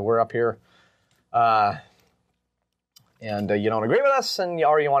that we're up here and you don't agree with us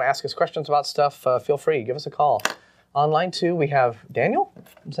or you want to ask us questions about stuff, feel free. Give us a call. On line 2, we have Daniel.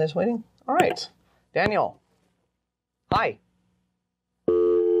 Is that waiting? All right. Daniel. Hi.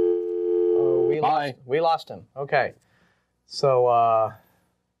 We lost him. Okay. So, all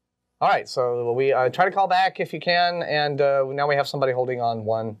right. So we try to call back if you can, and now we have somebody holding on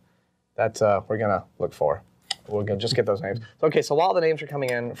one that we're going to look for. We're going to just get those names. Okay, so while the names are coming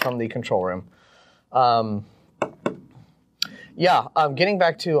in from the control room, getting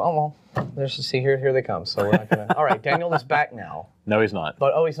back to, here they come. So we're not going to, all right, Daniel is back now. No, he's not.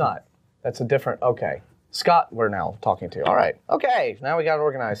 But, he's not. That's a different, okay. Scott, we're now talking to. All right. Okay, now we got it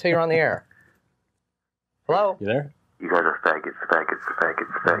organized. Hey, you're on the air. Hello? You there? You guys are faggots.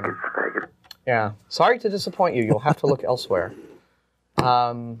 Yeah. Sorry to disappoint you. You'll have to look elsewhere.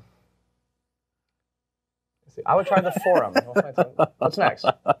 I would try the forum. What's next?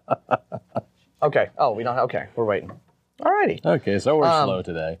 Okay. Oh, we don't have, okay. We're waiting. All righty. Okay, so we're slow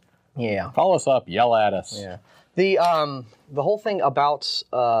today. Yeah. Call us up. Yell at us. Yeah. The whole thing about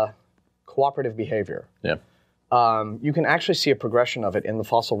cooperative behavior. Yeah. You can actually see a progression of it in the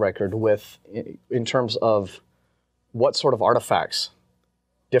fossil record in terms of what sort of artifacts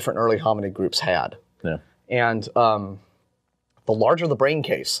different early hominid groups had. Yeah. And the larger the brain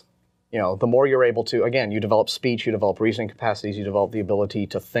case, the more you're able to, again, you develop speech, you develop reasoning capacities, you develop the ability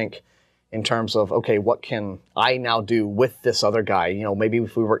to think in terms of, okay, what can I now do with this other guy? Maybe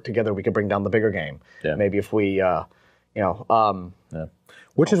if we work together, we could bring down the bigger game. Yeah. Maybe if we,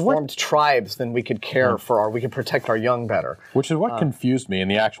 Which is formed tribes, then we could care we could protect our young better. Which is what confused me in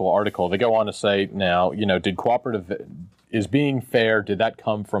the actual article. They go on to say, now, is being fair, did that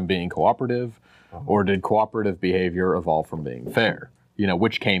come from being cooperative? Or did cooperative behavior evolve from being fair?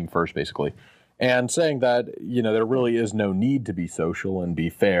 Which came first, basically. And saying that, there really is no need to be social and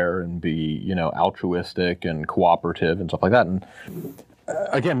be fair and be, altruistic and cooperative and stuff like that. And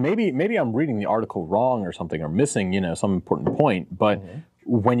again, maybe I'm reading the article wrong or something or missing, some important point. But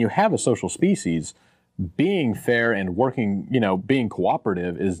when you have a social species, being fair and working, being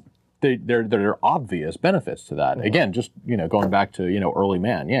cooperative there are obvious benefits to that. Again, just, going back to, early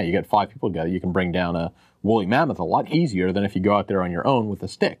man. Yeah, you get 5 people together, you can bring down a woolly mammoth a lot easier than if you go out there on your own with a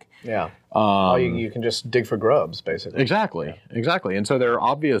stick. Yeah. You can just dig for grubs, basically. Exactly. And so there are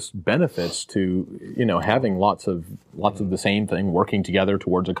obvious benefits to, having lots of the same thing working together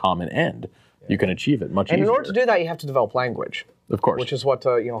towards a common end. Yeah. You can achieve it much easier. And in order to do that, you have to develop language. Of course. Which is what,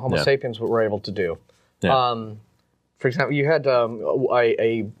 Homo sapiens were able to do. Yeah. For example, you had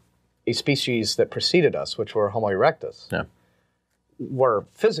a species that preceded us, which were Homo erectus. Yeah.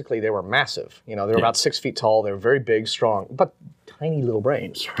 Physically, they were massive. They were about 6 feet tall. They were very big, strong, but tiny little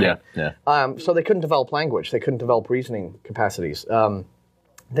brains. Right? Yeah. So they couldn't develop language. They couldn't develop reasoning capacities.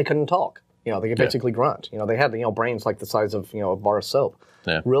 They couldn't talk. They could basically grunt. They had brains like the size of a bar of soap.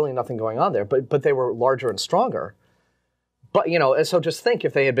 Yeah. Really nothing going on there. But they were larger and stronger. But so just think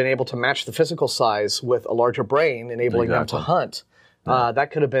if they had been able to match the physical size with a larger brain, enabling them to hunt.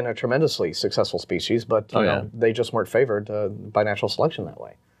 That could have been a tremendously successful species, but they just weren't favored by natural selection that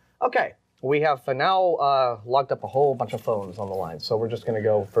way. Okay, we have now logged up a whole bunch of phones on the line, so we're just going to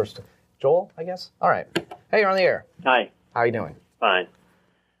go first. Joel, I guess. All right. Hey, you're on the air. Hi. How are you doing? Fine.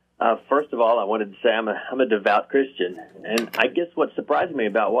 First of all, I wanted to say I'm a devout Christian, and I guess what surprised me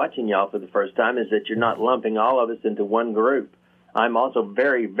about watching y'all for the first time is that you're not lumping all of us into one group. I'm also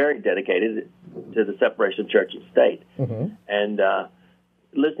very, very dedicated to the separation of church and state, and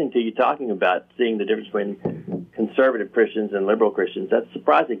listening to you talking about seeing the difference between conservative Christians and liberal Christians, that's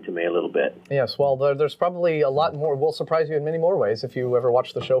surprising to me a little bit. Yes, well, there's probably a lot more. Will surprise you in many more ways if you ever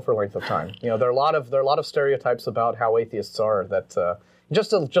watch the show for a length of time. You know, there are a lot of stereotypes about how atheists are that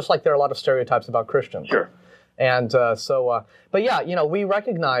just like there are a lot of stereotypes about Christians. Sure. And but yeah, you know, we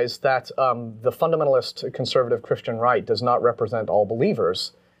recognize that the fundamentalist conservative Christian right does not represent all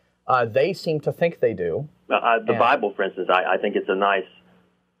believers. They seem to think they do. The Bible, for instance, I think it's a nice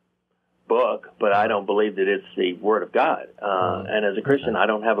book, but I don't believe that it's the Word of God. And as a Christian, I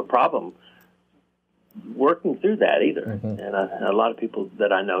don't have a problem working through that either. And a lot of people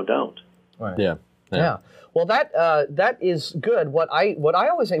that I know don't. Right. Yeah. Well, that is good. What I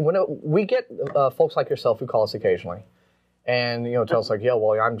always say, when we get folks like yourself who call us occasionally, and tell us like, yeah,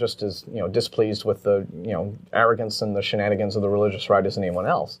 well, I'm just as displeased with the arrogance and the shenanigans of the religious right as anyone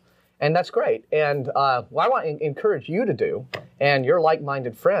else, and that's great. And what I want to encourage you to do, and your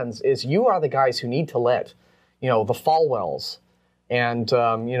like-minded friends, is you are the guys who need to let the Falwells and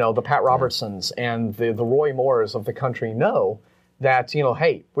the Pat Robertsons and the Roy Moores of the country know that,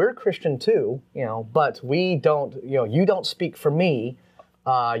 hey, we're Christian too, but we don't, you don't speak for me.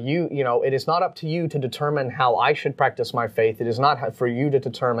 It is not up to you to determine how I should practice my faith. It is not for you to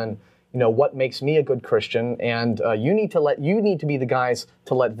determine, what makes me a good Christian. And you need to be the guys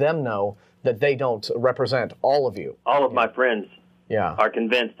to let them know that they don't represent all of you. All of my friends are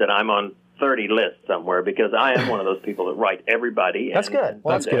convinced that I'm on 30 lists somewhere because I am one of those people that write everybody. That's good.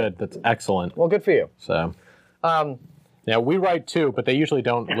 Well, that's good. That's excellent. Well, good for you. So, yeah, we write too, but they usually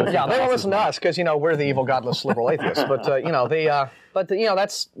don't listen. Yeah, they don't listen to us because we're the evil, godless, liberal atheists. But they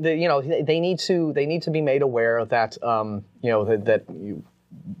need to be made aware that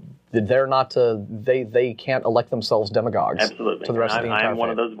that they're not they can't elect themselves demagogues. Absolutely. To the rest of the entire I am one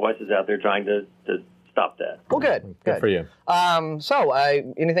of those voices out there trying to stop that. Well, good. Good for you. So,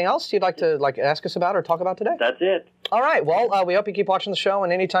 anything else you'd like to ask us about or talk about today? That's it. All right. Well, we hope you keep watching the show,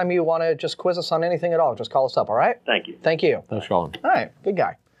 and anytime you want to just quiz us on anything at all, just call us up. All right? Thank you. Thank you. Thanks, Colin. All right. Good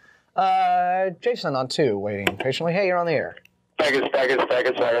guy. Jason on 2, waiting patiently. Hey, you're on the air.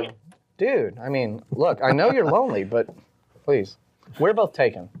 Faggots. Dude, I mean, look, I know you're lonely, but please. We're both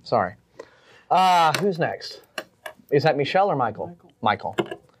taken. Sorry. Who's next? Is that Michelle or Michael? Michael.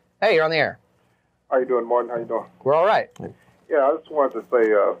 Hey, you're on the air. How you doing, Martin? How you doing? We're all right. Yeah, I just wanted to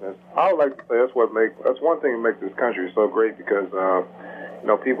say, I would like to say that's one thing that makes this country so great because,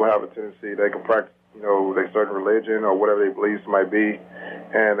 people have a tendency, they can practice, their certain religion or whatever their beliefs might be.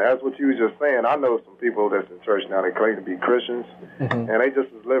 And as what you was just saying, I know some people that's in church now, they claim to be Christians, and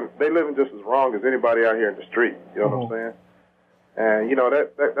they living just as wrong as anybody out here in the street. You know what I'm saying? And,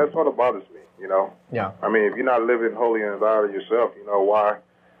 that sort of bothers me, Yeah. I mean, if you're not living holy and devout yourself, why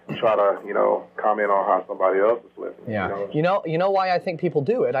try to, comment on how somebody else is living? Yeah. You know why I think people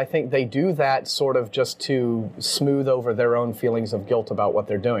do it? I think they do that sort of just to smooth over their own feelings of guilt about what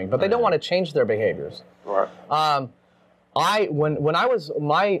they're doing, but they don't want to change their behaviors. Right. When I was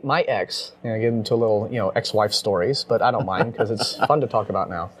my ex, I get into a little ex-wife stories, but I don't mind because it's fun to talk about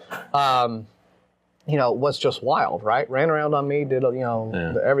now. Was just wild, right? Ran around on me, did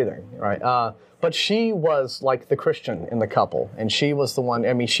everything, right? But she was like the Christian in the couple, and she was the one.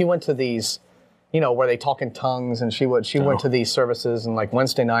 I mean, she went to these, where they talk in tongues, and she went to these services and like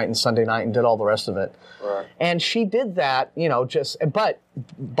Wednesday night and Sunday night and did all the rest of it. Right. And she did that, but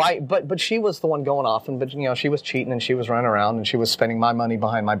she was the one going off, and she was cheating and she was running around and she was spending my money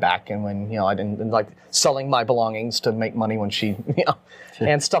behind my back, and when I didn't like selling my belongings to make money when she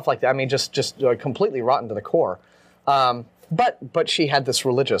and stuff like that. I mean, just completely rotten to the core. But she had this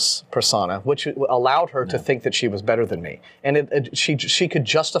religious persona, which allowed her to think that she was better than me, and she could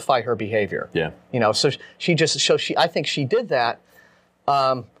justify her behavior. Yeah. So I think she did that.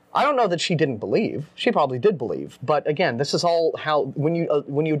 I don't know that she didn't believe. She probably did believe. But again, this is all how when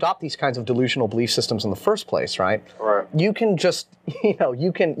you adopt these kinds of delusional belief systems in the first place, right? Right. You can just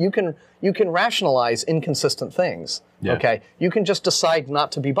you can rationalize inconsistent things. Yeah. Okay. You can just decide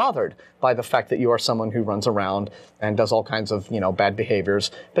not to be bothered by the fact that you are someone who runs around and does all kinds of bad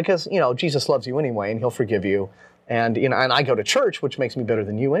behaviors because Jesus loves you anyway and He'll forgive you. And and I go to church, which makes me better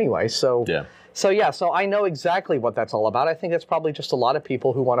than you anyway. So yeah. So I know exactly what that's all about. I think that's probably just a lot of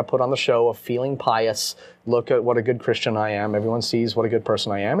people who want to put on the show of feeling pious, look at what a good Christian I am, everyone sees what a good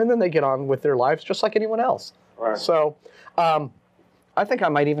person I am, and then they get on with their lives just like anyone else. Right. So I think I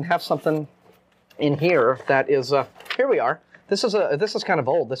might even have something in here that is, here we are. This is kind of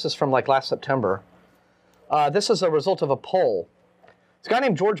old. This is from like last September. This is a result of a poll. It's a guy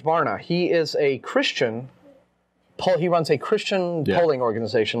named George Barna. He is a Christian. He runs a Christian polling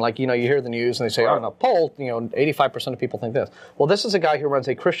organization. Like, you hear the news and they say, oh, no, poll, 85% of people think this. Well, this is a guy who runs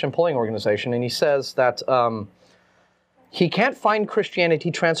a Christian polling organization, and he says that he can't find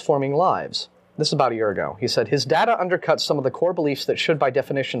Christianity transforming lives. This is about a year ago. He said, his data undercuts some of the core beliefs that should, by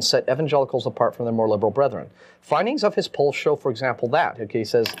definition, set evangelicals apart from their more liberal brethren. Findings of his poll show, for example, that. Okay, he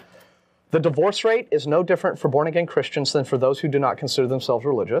says, the divorce rate is no different for born-again Christians than for those who do not consider themselves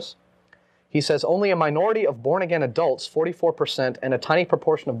religious. He says only a minority of born-again adults, 44%, and a tiny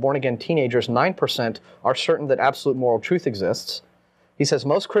proportion of born-again teenagers, 9%, are certain that absolute moral truth exists. He says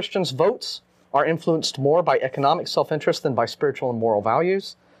most Christians' votes are influenced more by economic self-interest than by spiritual and moral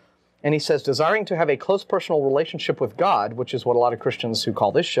values. And he says desiring to have a close personal relationship with God, which is what a lot of Christians who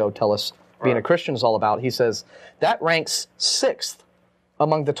call this show tell us being a Christian is all about, he says that ranks 6th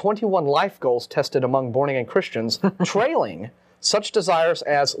among the 21 life goals tested among born-again Christians, trailing such desires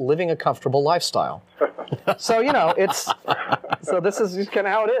as living a comfortable lifestyle. So, so this is kind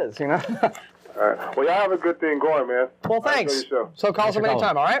of how it is, All right. Well, y'all have a good thing going, man. Well, thanks. So call us at any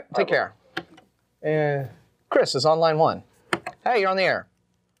time, all right? Take care. Chris is on line 1. Hey, you're on the air.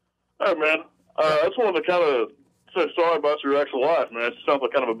 Hey, man. I just wanted to kind of say sorry about your actual life, man. It sounds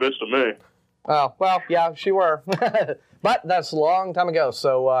like kind of a bitch to me. Oh, well, yeah, she were. But that's a long time ago,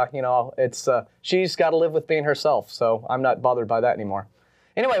 so, it's she's got to live with being herself, so I'm not bothered by that anymore.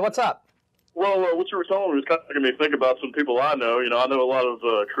 Anyway, what's up? Well, what you were telling me was kind of making me think about some people I know. I know a lot of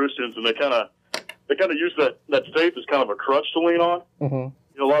Christians, and they kind of use that faith as kind of a crutch to lean on.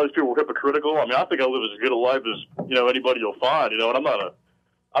 Mm-hmm. A lot of these people are hypocritical. I mean, I think I live as good a life as, anybody you'll find, and I'm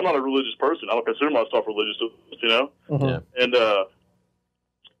not a religious person. I don't consider myself religious, Mm-hmm. Yeah. And,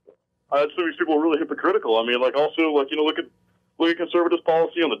 I'd say these people are really hypocritical. I mean, look at conservative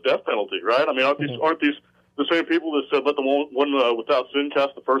policy on the death penalty, right? I mean, aren't these the same people that said let the one without sin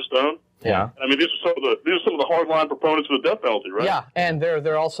cast the first stone? Yeah. I mean, these are some of the hardline proponents of the death penalty, right? Yeah, and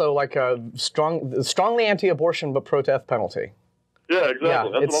they're also like a strongly anti-abortion but pro-death penalty. Yeah, exactly. Yeah,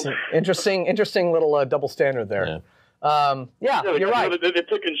 That's it's interesting little double standard there. Yeah. You're right. They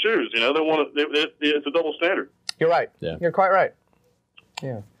pick and choose. They want it's a double standard. You're right. Yeah. You're quite right.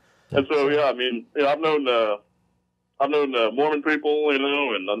 Yeah. And so, I mean, I've known Mormon people, and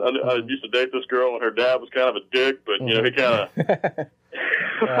I used to date this girl, and her dad was kind of a dick, but he kind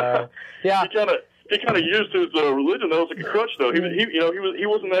of, he kind of used his religion though as like a crutch though. He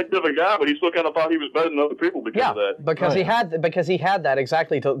wasn't that good of a guy, but he still kind of thought he was better than other people because of that. Because he had that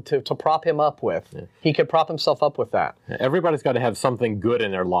exactly to prop him up with. Yeah. He could prop himself up with that. Everybody's got to have something good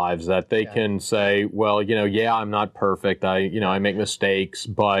in their lives that they can say, well, I'm not perfect. I make mistakes,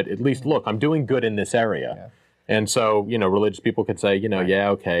 but at least look, I'm doing good in this area. Yeah. And so, religious people could say,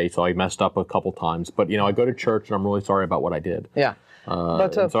 okay, so I messed up a couple times, but I go to church and I'm really sorry about what I did. Yeah.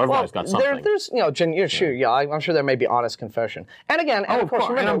 But so everybody's got something. There's, I'm sure there may be honest confession. And again, of course,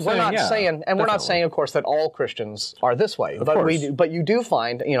 remember, we're not saying, of course, that all Christians are this way. But you do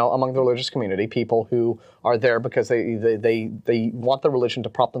find, among the religious community, people who are there because they want the religion to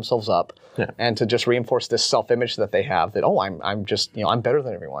prop themselves up and to just reinforce this self-image that they have that, I'm just, I'm better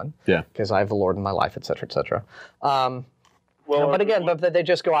than everyone because I have the Lord in my life, et cetera, et cetera. But again, they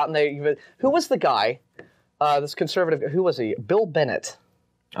just go out and who was the guy? This conservative, who was he? Bill Bennett.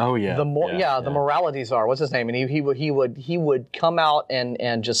 Oh yeah. The morality czar. What's his name? And he would come out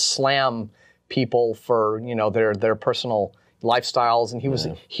and just slam people for their personal lifestyles, and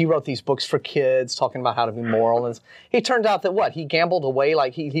he wrote these books for kids talking about how to be moral. And he turned out that he gambled away,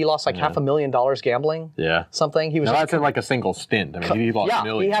 like he lost like $500,000 gambling. Yeah, something. He was that's in like a single stint. I mean, he lost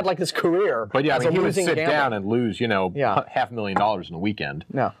millions. He had like this career. But he would sit down and lose $500,000 in a weekend.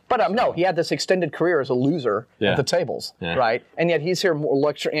 No, but he had this extended career as a loser at the tables, right? And yet he's here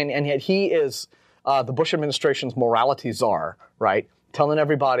lecturing, and yet he is the Bush administration's morality czar, right? Telling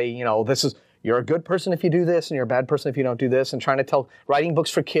everybody, this is. You're a good person if you do this, and you're a bad person if you don't do this, and writing books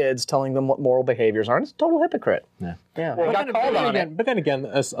for kids, telling them what moral behaviors are. And it's a total hypocrite. Yeah. Well, he got called on it. But then again,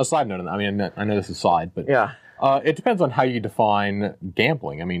 a side note on that. I mean, I know this is side, but it depends on how you define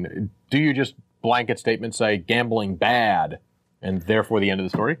gambling. I mean, do you just blanket statement say gambling bad, and therefore the end of the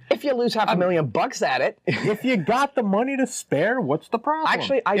story? If you lose $500,000 at it. If you got the money to spare, what's the problem?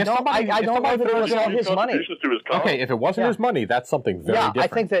 Actually, I don't know that it was all his money. Okay, if it wasn't his money, that's something very different. I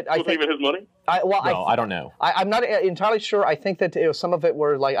think that... Was it even his money? I don't know. I'm not entirely sure. I think that some of it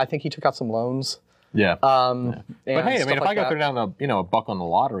were I think he took out some loans. Yeah. But hey, I mean, if I go throw down a buck on the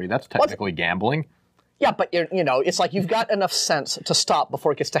lottery, that's technically gambling. Yeah, but it's like you've got enough sense to stop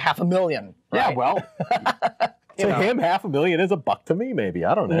before it gets to 500,000. Right? Yeah, well, to him, 500,000 is $1 to me, maybe.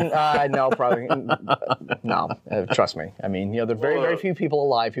 I don't know. No, probably no. Trust me. I mean, there are very, very few people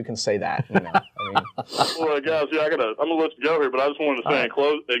alive who can say that. Well, guys, I'm gonna let you go here, but I just wanted to say in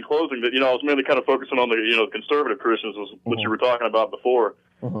closing that I was mainly kind of focusing on the conservative Christians, which you were talking about before.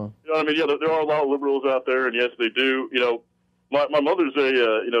 Mm-hmm. You know what I mean? Yeah, there are a lot of liberals out there, and yes, they do. My mother's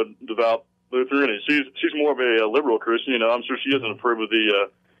a devout Lutheran, and she's more of a liberal Christian. I'm sure she doesn't approve of the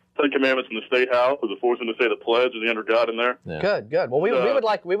Ten Commandments in the State House, or the forcing to say the pledge or the under God in there. Yeah. Good. Well, we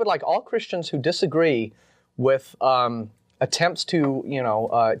would like all Christians who disagree with attempts to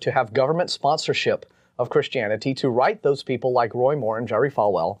have government sponsorship of Christianity to write those people like Roy Moore and Jerry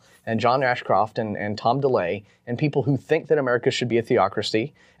Falwell and John Ashcroft and Tom DeLay and people who think that America should be a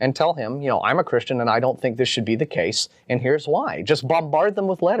theocracy and tell him, I'm a Christian and I don't think this should be the case, and here's why. Just bombard them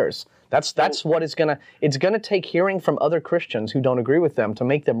with letters. That's what it's gonna take hearing from other Christians who don't agree with them to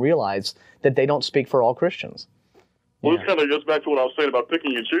make them realize that they don't speak for all Christians. Well, this kind of goes back to what I was saying about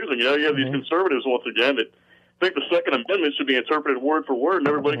picking and choosing. You have these conservatives once again that think the Second Amendment should be interpreted word for word, and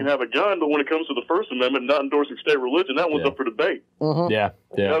everybody can have a gun. But when it comes to the First Amendment, not endorsing state religion, that one's up for debate. Mm-hmm.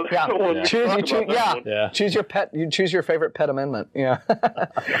 Choose your pet. You choose your favorite pet amendment. Yeah.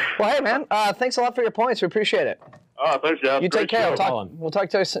 Well, hey man, thanks a lot for your points. We appreciate it. Thanks, guys. You take care. We'll talk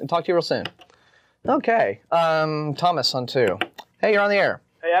to you real soon. Okay. Thomas on 2. Hey, you're on the air.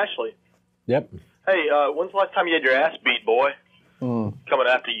 Hey, Ashley. Yep. Hey, when's the last time you had your ass beat, boy? Coming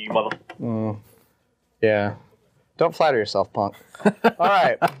after you, mother. Yeah. Don't flatter yourself, punk. All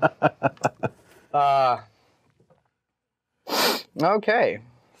right. Okay.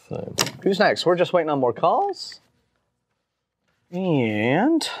 So, who's next? We're just waiting on more calls.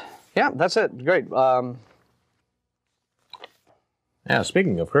 And yeah, that's it. Great. Yeah,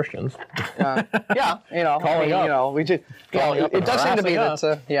 speaking of Christians. We do. It does seem to be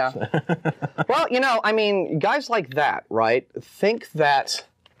that. Well, guys like that, right? Think that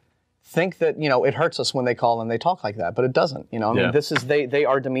it hurts us when they call and they talk like that, but it doesn't. This is they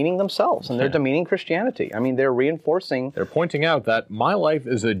are demeaning themselves and they're demeaning Christianity. They're reinforcing. They're pointing out that my life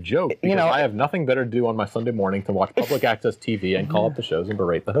is a joke because I have nothing better to do on my Sunday morning to watch public access TV and call up the shows and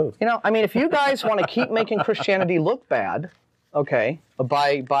berate the host. If you guys want to keep making Christianity look bad, okay,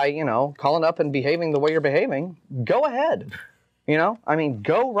 by calling up and behaving the way you're behaving, go ahead.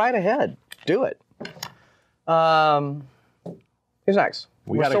 Go right ahead. Do it. Who's next?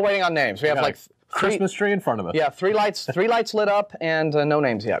 We're still waiting on names. We have like Christmas tree in front of us. Yeah, three lights lit up, and no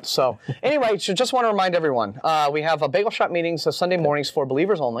names yet. So anyway, just want to remind everyone, we have bagel shop meetings Sunday mornings for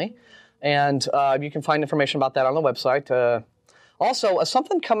believers only, and you can find information about that on the website. Also,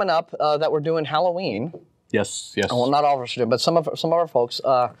 something coming up that we're doing Halloween. Yes. Well, not all of us are doing, but some of our folks.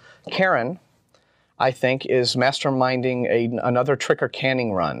 Karen, I think, is masterminding another trick or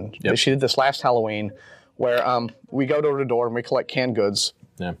canning run. Yep. She did this last Halloween, where we go door to door and we collect canned goods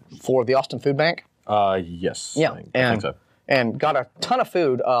for the Austin Food Bank. Yes. Yeah, I think so. And got a ton of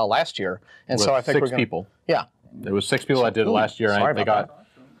food last year, and with so I think we're going. 6 people. Yeah, there was 6 people that did it last year, and they got.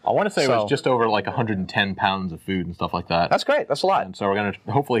 I want to say it was just over like 110 pounds of food and stuff like that. That's great. That's a lot. And so we're going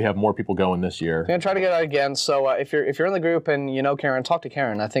to hopefully have more people going this year. We're going to try to get out again. So if you're in the group and you know Karen, talk to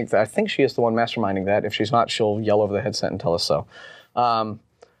Karen. I think she is the one masterminding that. If she's not, she'll yell over the headset and tell us so.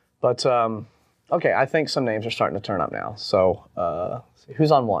 Okay, I think some names are starting to turn up now. So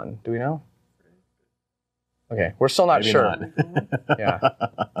who's on 1? Do we know? Okay, we're still not sure. Yeah.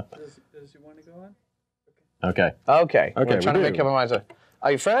 Does you want to go on? Okay. We're trying to make up our minds.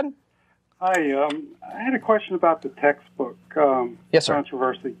 Are you Fred? Hi. I had a question about the textbook yes, sir.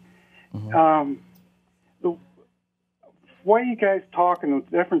 controversy. Mm-hmm. The way you guys talk and the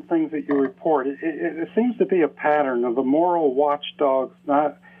different things that you report, it seems to be a pattern of the moral watchdogs,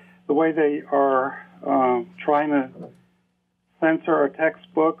 not the way they are trying to censor our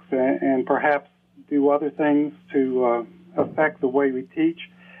textbooks and perhaps do other things to affect the way we teach.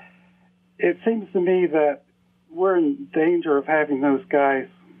 It seems to me that we're in danger of having those guys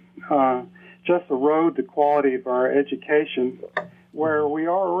just erode the quality of our education, where we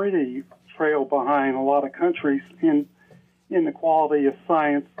already trail behind a lot of countries in the quality of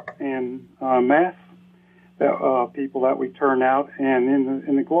science and math people that we turn out, and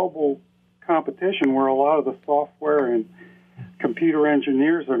in the global competition where a lot of the software and computer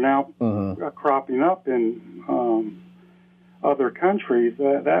engineers are now cropping up in other countries,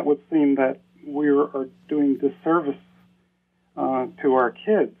 that would seem that we are doing disservice to our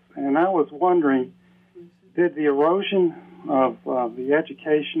kids. And I was wondering, did the erosion of the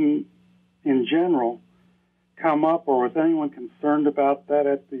education in general come up, or was anyone concerned about that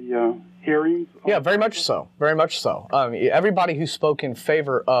at the hearings? Yeah, very much so. Very much so. Everybody who spoke in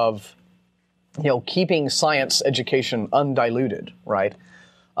favor of, keeping science education undiluted, right,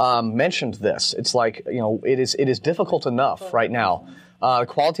 mentioned this. It's like, it is difficult enough right now.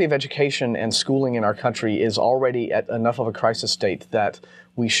 Quality of education and schooling in our country is already at enough of a crisis state that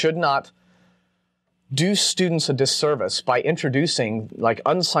we should not do students a disservice by introducing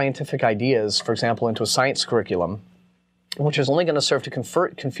unscientific ideas, for example, into a science curriculum, which is only going to serve to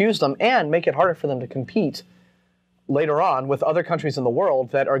confuse them and make it harder for them to compete later on with other countries in the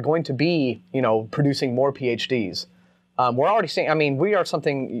world that are going to be, producing more PhDs. We're already seeing, we are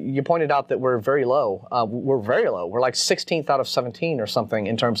something, you pointed out that we're very low. We're very low. We're like 16th out of 17 or something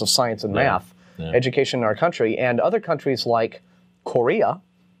in terms of science and math education in our country. And other countries like Korea,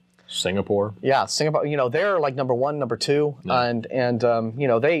 Singapore. Yeah, Singapore. They're like number 1, number 2, and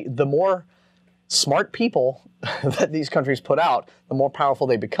the more smart people that these countries put out, the more powerful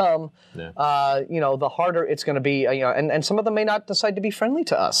they become. Yeah. The harder it's going to be. And some of them may not decide to be friendly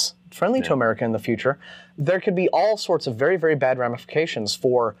to us, to America in the future. There could be all sorts of very, very bad ramifications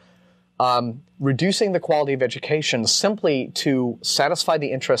for reducing the quality of education simply to satisfy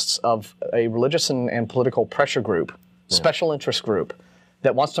the interests of a religious and political pressure group, special interest group,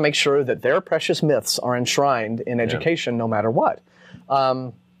 that wants to make sure that their precious myths are enshrined in education no matter what.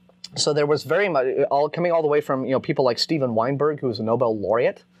 So there was very much, coming all the way from people like Steven Weinberg, who was a Nobel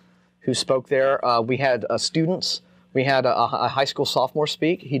laureate, who spoke there. We had students. We had a high school sophomore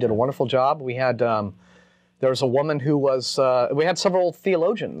speak. He did a wonderful job. We had there was a woman who was. We had several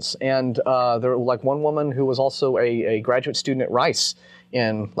theologians, and there was one woman who was also a graduate student at Rice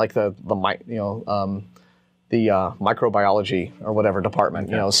in the microbiology or whatever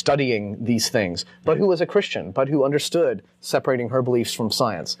department, studying these things, but who was a Christian, but who understood separating her beliefs from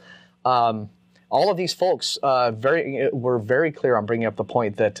science. All of these folks were very clear on bringing up the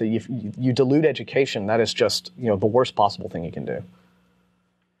point that if you dilute education, that is just the worst possible thing you can do.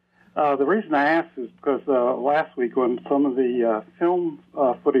 The reason I asked is because last week when some of the film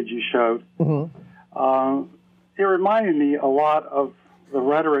footage you showed, it reminded me a lot of the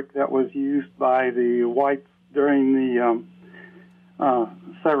rhetoric that was used by the whites during the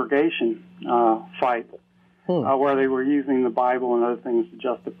segregation fight, where they were using the Bible and other things to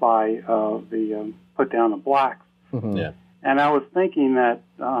justify the put down of blacks. Yeah. And I was thinking that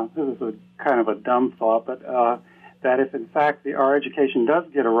this is a kind of a dumb thought, but that if in fact our education does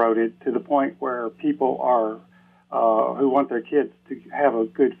get eroded to the point where people are who want their kids to have a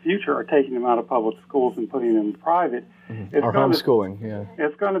good future are taking them out of public schools and putting them in private. Or homeschooling,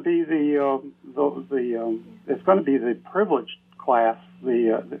 It's going to be it's going to be the privileged class,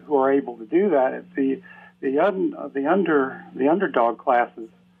 who are able to do that. The underdog classes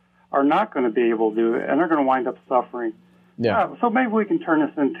are not going to be able to do it, and they're going to wind up suffering. Yeah. So maybe we can turn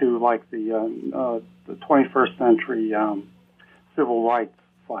this into like the 21st century civil rights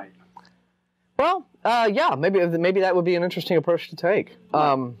fight. Well, maybe that would be an interesting approach to take.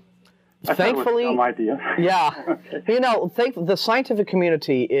 Thankfully, dumb idea. Yeah, okay. The scientific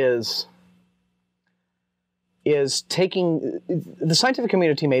community is taking. The scientific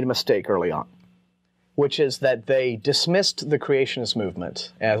community made a mistake early on, which is that they dismissed the creationist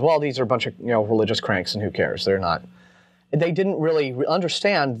movement as, well, these are a bunch of religious cranks and who cares? They're not. They didn't really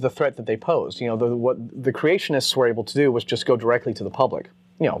understand the threat that they posed. What the creationists were able to do was just go directly to the public,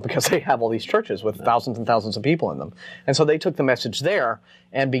 because they have all these churches with thousands and thousands of people in them. And so they took the message there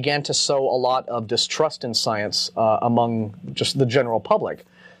and began to sow a lot of distrust in science among just the general public.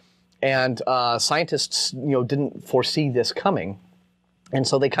 And scientists, didn't foresee this coming. And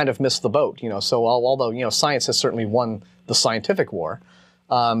so they kind of missed the boat, So although, science has certainly won the scientific war,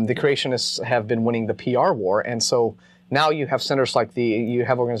 the creationists have been winning the PR war. And so now you have centers like you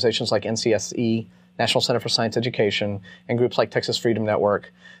have organizations like NCSE, National Center for Science Education, and groups like Texas Freedom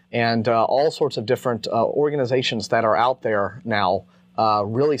Network, and all sorts of different organizations that are out there now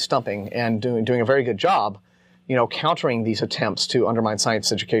really stumping and doing a very good job, countering these attempts to undermine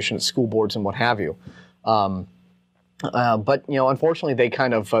science education at school boards and what have you. But unfortunately, they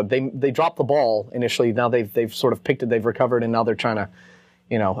kind of they dropped the ball initially. Now they've sort of picked it, they've recovered, and now they're trying to,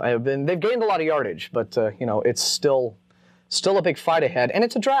 and they've gained a lot of yardage. But it's still a big fight ahead, and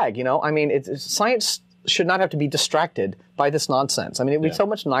it's a drag. Science should not have to be distracted by this nonsense. It'd be so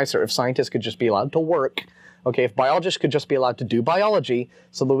much nicer if scientists could just be allowed to work Okay, if biologists could just be allowed to do biology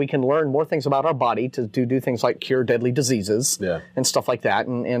so that we can learn more things about our body to do things like cure deadly diseases and stuff like that,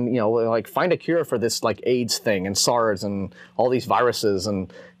 and you know, like find a cure for this like AIDS thing and SARS and all these viruses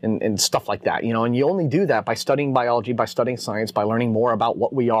and stuff like that, you know, and you only do that by studying biology, by studying science, by learning more about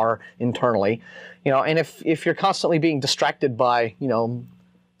what we are internally, you know, and if you're constantly being distracted by, you know,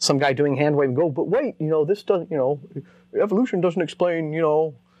 some guy doing hand wave and go, but wait, you know, this doesn't, you know, evolution doesn't explain, you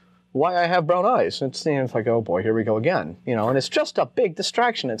know, why I have brown eyes. It's like, oh boy, here we go again, you know, and it's just a big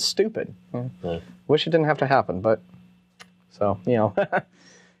distraction. It's stupid. Wish it didn't have to happen, but so, you know.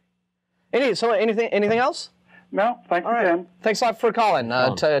 Anything else? No, thank you, Tim. Thanks a lot for calling.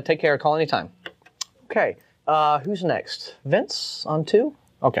 Take care. Call anytime. Okay. Who's next? Vince on 2?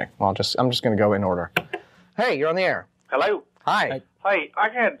 Okay. Well, I'm just going to go in order. Hey, you're on the air. Hello. Hi. Hey, I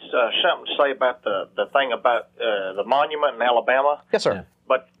had something to say about the thing about the monument in Alabama. Yes, sir.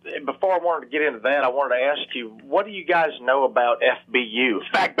 But before I wanted to get into that, I wanted to ask you, what do you guys know about FBU?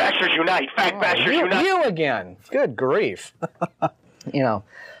 Fact Bashers Unite! Fact Bashers Unite! You again. Good grief. You know,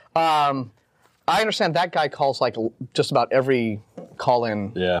 I understand that guy calls like just about every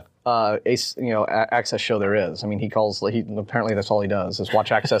call-in access show there is. I mean, he calls, apparently that's all he does is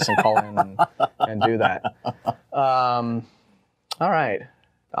watch access and call in and do that. All right.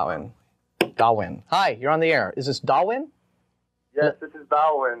 Darwin. Hi, you're on the air. Is this Darwin? Yes, this is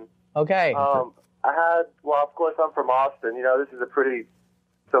Darwin. Okay. Of course, I'm from Austin. You know, this is a pretty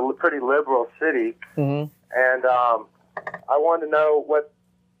liberal city. Mm-hmm. And I wanted to know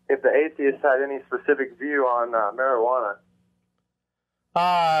if the atheists had any specific view on marijuana.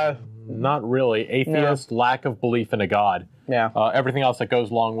 Not really. Atheist, lack of belief in a god. Yeah. Everything else that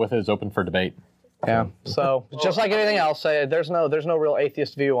goes along with it is open for debate. Yeah. So just like anything else, there's no real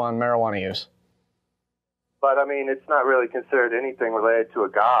atheist view on marijuana use. But I mean, it's not really considered anything related to a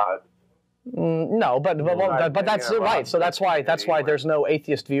god. No, but that's right. So that's why there's no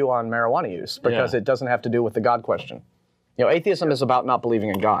atheist view on marijuana use, because it doesn't have to do with the God question. You know, atheism is about not believing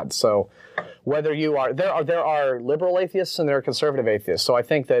in God. So whether you are there are liberal atheists and there are conservative atheists. So I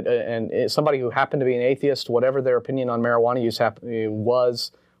think that and somebody who happened to be an atheist, whatever their opinion on marijuana use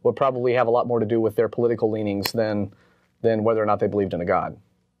would probably have a lot more to do with their political leanings than whether or not they believed in a God.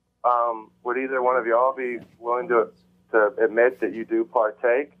 Would either one of y'all be willing to admit that you do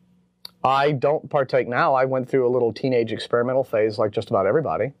partake? I don't partake now. I went through a little teenage experimental phase like just about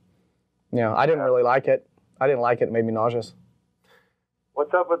everybody. You know, I didn't really like it. I didn't like it. It made me nauseous.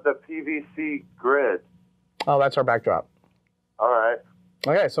 What's up with the PVC grid? Oh, that's our backdrop. All right.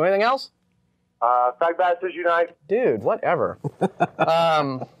 Okay, so anything else? Fact Bashers Unite. Dude, whatever.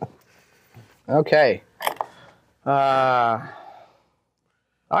 Okay. All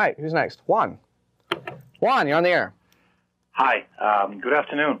right, who's next? Juan. Juan, you're on the air. Hi, good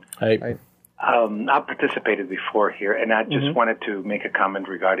afternoon. Hey. I participated before here, and I just wanted to make a comment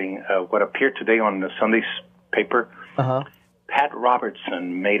regarding what appeared today on the Sunday's paper. Pat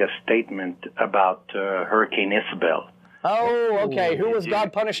Robertson made a statement about Hurricane Isabel. Oh, okay. Who was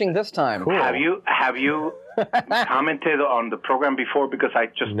God punishing this time? Cool. Have you commented on the program before? Because I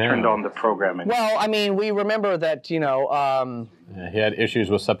just turned on the program. Well, I mean, we remember that, you know... he had issues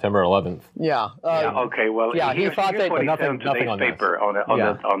with September 11th. Yeah. Okay. Well, he thought that nothing on paper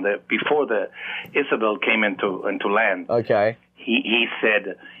on the before the Isabel came into land. Okay. He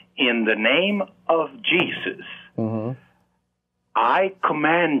said, "In the name of Jesus, I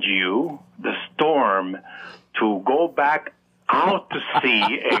command you, the storm, to go back out to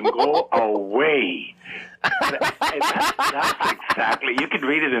sea and go away." That's exactly. You can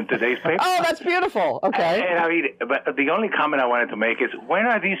read it in today's paper. Oh, that's beautiful. Okay. And I mean, but the only comment I wanted to make is, when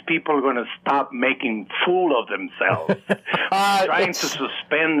are these people going to stop making fool of themselves, trying to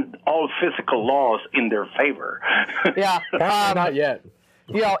suspend all physical laws in their favor? Yeah. Not yet.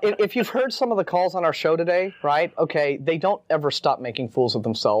 You know, if you've heard some of the calls on our show today, right? Okay, they don't ever stop making fools of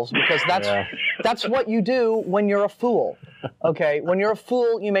themselves, because that's what you do when you're a fool. Okay, when you're a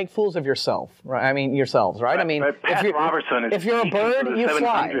fool, you make fools of yourself, right? I mean, yourselves, right? I mean, Pat Robertson is if you're a bird, you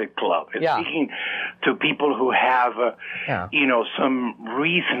fly. 700 Club. It's speaking to people who have, you know, some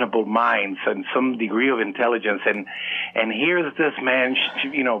reasonable minds and some degree of intelligence, and here's this man,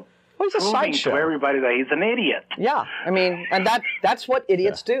 you know, he's a sideshow to everybody that he's an idiot. Yeah, I mean, and that's what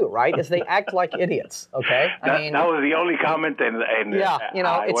idiots do, right? Is they act like idiots. Okay, that was the only comment, and you know,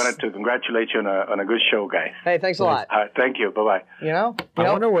 I wanted to congratulate you on a good show, guys. Hey, thanks a lot. Thank you. Bye bye. You know,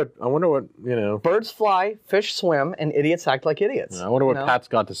 I wonder what you know. Birds fly, fish swim, and idiots act like idiots. I wonder what Pat's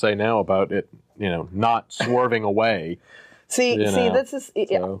got to say now about it. You know, not swerving away. See, this is.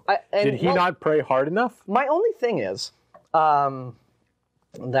 Did he not pray hard enough? My only thing is.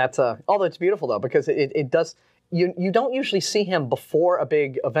 although it's beautiful though, because it does. You don't usually see him before a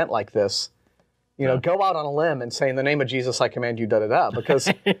big event like this. Go out on a limb and say, in the name of Jesus, I command you, da-da-da. Because,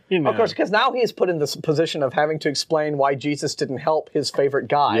 of course, because now he is put in this position of having to explain why Jesus didn't help his favorite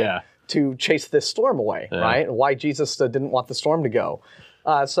guy to chase this storm away, right? And why Jesus didn't want the storm to go.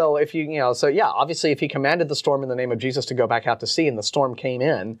 So obviously if he commanded the storm in the name of Jesus to go back out to sea and the storm came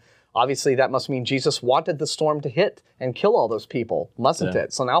in, obviously that must mean Jesus wanted the storm to hit and kill all those people, mustn't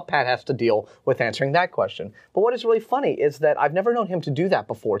it? So now Pat has to deal with answering that question. But what is really funny is that I've never known him to do that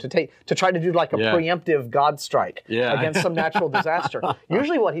before, to try to do like a preemptive God strike against some natural disaster.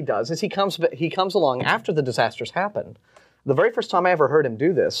 Usually what he does is he comes along after the disasters happen. The very first time I ever heard him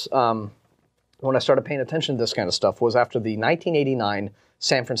do this, when I started paying attention to this kind of stuff, was after the 1989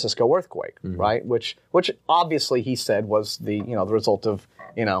 San Francisco earthquake, right? Which obviously he said was the result of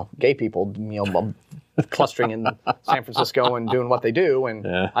gay people clustering in San Francisco and doing what they do, and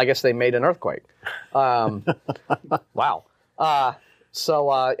I guess they made an earthquake. Wow. I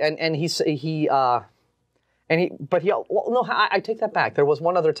take that back. There was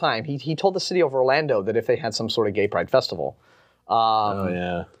one other time he told the city of Orlando that if they had some sort of gay pride festival,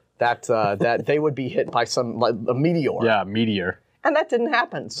 that they would be hit by a meteor. Yeah, meteor. And that didn't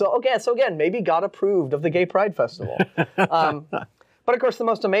happen. So again, maybe God approved of the Gay Pride Festival. But of course, the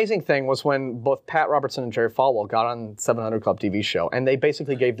most amazing thing was when both Pat Robertson and Jerry Falwell got on 700 Club TV show, and they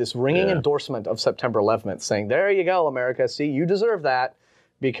basically gave this ringing endorsement of September 11th, saying, "There you go, America. See, you deserve that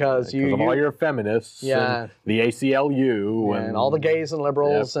because of all your feminists, and the ACLU, and all the gays and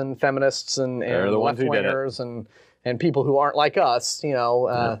liberals and feminists and left-wingers and people who aren't like us.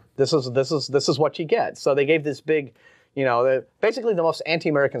 This is what you get." So they gave this big. Basically the most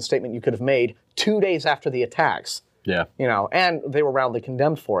anti-American statement you could have made 2 days after the attacks. Yeah. And they were roundly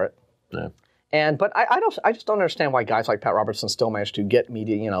condemned for it. Yeah. But I just don't understand why guys like Pat Robertson still manage to get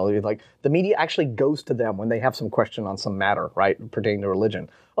media. Like the media actually goes to them when they have some question on some matter, right, pertaining to religion.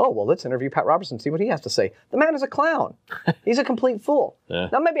 Oh, well, let's interview Pat Robertson, see what he has to say. The man is a clown. He's a complete fool. Yeah.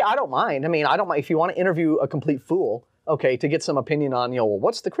 Now, maybe I don't mind. I don't mind if you want to interview a complete fool. Okay, to get some opinion on, well,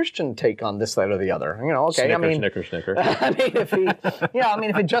 what's the Christian take on this, that, or the other? Okay, Snicker. If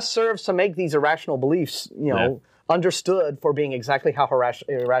it just serves to make these irrational beliefs, understood for being exactly how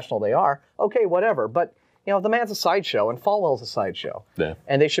irrational they are, okay, whatever. But, the man's a sideshow, and Falwell's a sideshow. Yeah.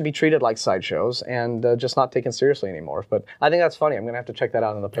 And they should be treated like sideshows and just not taken seriously anymore. But I think that's funny. I'm going to have to check that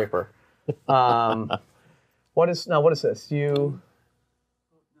out in the paper. What is this? Yeah.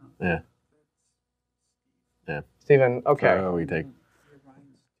 Yeah. Stephen, okay. We take.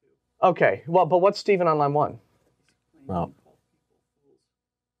 Okay, well, but what's Stephen on line 1? Well.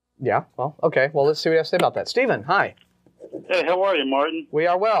 Yeah, well, okay. Well, let's see what you have to say about that. Stephen, hi. Hey, how are you, Martin? We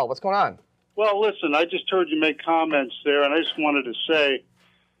are well. What's going on? Well, listen, I just heard you make comments there, and I just wanted to say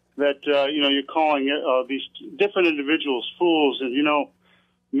that, you're calling these different individuals fools, and,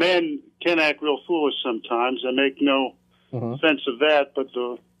 men can act real foolish sometimes. I make no sense of that, but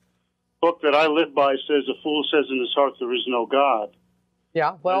the book that I live by says a fool says in his heart there is no God.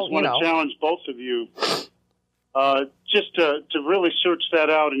 Yeah, well, I just want to challenge both of you just to really search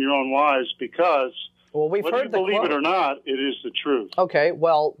that out in your own lives, because we've whether heard you believe it or not, it is the truth. Okay,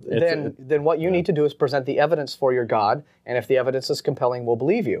 well, then what you need to do is present the evidence for your God, and if the evidence is compelling, we'll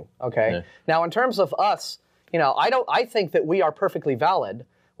believe you. Okay? Yeah. Now, in terms of us, I think that we are perfectly valid.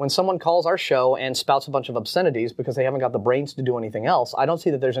 When someone calls our show and spouts a bunch of obscenities because they haven't got the brains to do anything else, I don't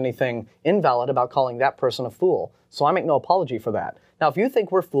see that there's anything invalid about calling that person a fool. So I make no apology for that. Now, if you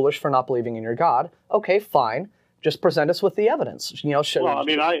think we're foolish for not believing in your God, okay, fine. Just present us with the evidence. I'm not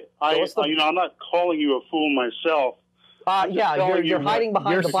calling you a fool myself. You're hiding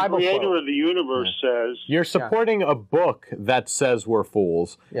behind the Bible quote. The creator of the universe says. You're supporting a book that says we're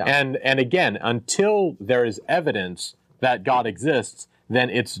fools. Yeah. And again, until there is evidence that God exists, then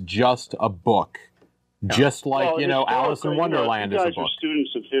it's just a book. Yeah. Just like, Alice in Wonderland is a book. You guys are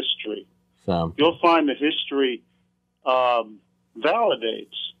students of history. So you'll find that history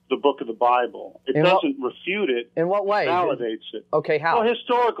validates the book of the Bible. It doesn't refute it. In what way? It validates it. Okay, how? Well,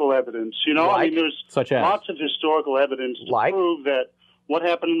 historical evidence. There's lots of historical evidence to prove that what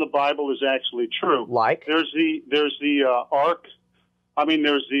happened in the Bible is actually true. There's the ark.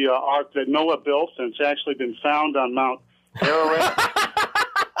 There's the ark that Noah built, and it's actually been found on Mount Ararat.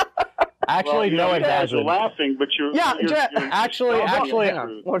 Actually, no, it hasn't. You're laughing, but you're actually. Hang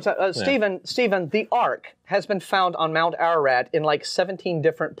on. Stephen, the Ark has been found on Mount Ararat in like 17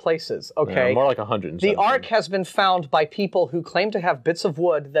 different places. Okay, yeah, more like 100. The Ark has been found by people who claim to have bits of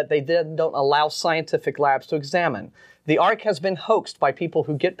wood that they then don't allow scientific labs to examine. The Ark has been hoaxed by people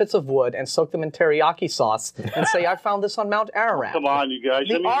who get bits of wood and soak them in teriyaki sauce and say, I found this on Mount Ararat. Come on, you guys.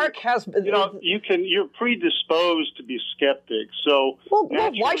 The Ark has... You're predisposed to be skeptics, so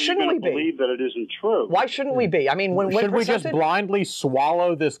why shouldn't we be? Believe that it isn't true. Why shouldn't we be? I mean, should we just blindly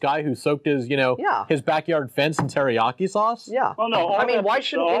swallow this guy who soaked his, his backyard fence in teriyaki sauce? Yeah. Well, no. I mean, why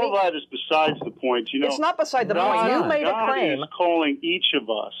shouldn't all that is besides the point. It's not beside the point. You made a claim. God is calling each of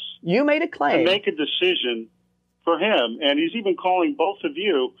us. You made a claim to make a decision for him, and he's even calling both of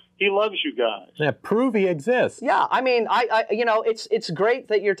you. He loves you guys. Yeah, prove he exists. Yeah, I mean, it's great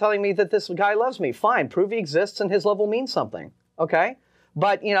that you're telling me that this guy loves me. Fine, prove he exists, and his love will mean something. Okay,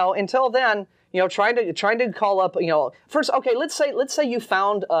 but until then, trying to call up, first, okay, let's say you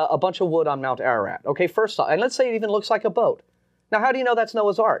found a bunch of wood on Mount Ararat. Okay, first off, and let's say it even looks like a boat. Now, how do you know that's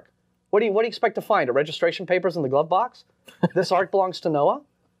Noah's Ark? What do you expect to find? A registration papers in the glove box? This Ark belongs to Noah?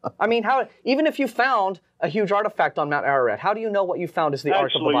 I mean, even if you found a huge artifact on Mount Ararat, how do you know what you found is the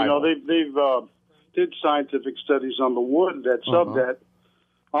Ark of the Bible? They've did scientific studies on the wood that's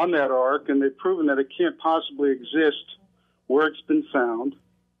on that Ark, and they've proven that it can't possibly exist where it's been found.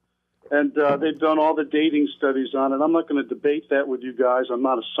 And they've done all the dating studies on it. I'm not going to debate that with you guys. I'm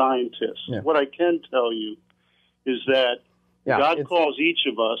not a scientist. Yeah. What I can tell you is that God calls each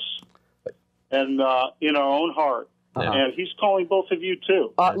of us and in our own heart. And he's calling both of you,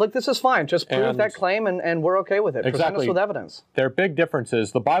 too. Look, this is fine. Just prove that claim, and we're okay with it. Exactly. Present us with evidence. There are big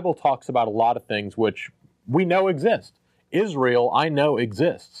differences. The Bible talks about a lot of things which we know exist. Israel, I know,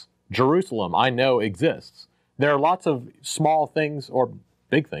 exists. Jerusalem, I know, exists. There are lots of small things, or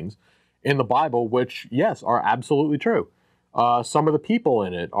big things, in the Bible which, yes, are absolutely true. Some of the people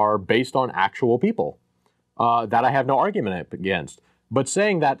in it are based on actual people. That I have no argument against. But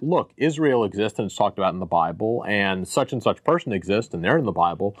saying that, look, Israel exists and it's talked about in the Bible, and such person exists and they're in the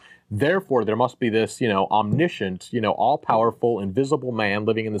Bible, therefore there must be this, omniscient, all-powerful, invisible man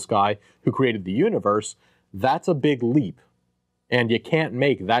living in the sky who created the universe, that's a big leap. And you can't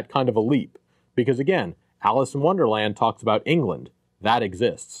make that kind of a leap. Because again, Alice in Wonderland talks about England. That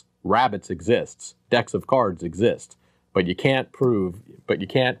exists. Rabbits exists. Decks of cards exist. But you can't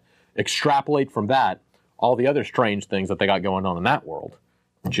extrapolate from that all the other strange things that they got going on in that world.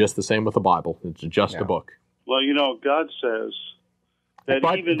 Just the same with the Bible. It's just a book. Well, God says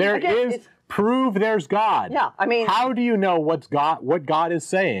that prove there's God. Yeah, I mean, how do you know what God is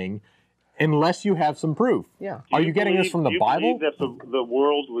saying unless you have some proof? Yeah. Are you getting this from the Bible? Do you believe that the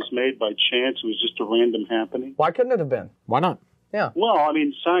world was made by chance? It was just a random happening? Why couldn't it have been? Why not? Yeah. Well, I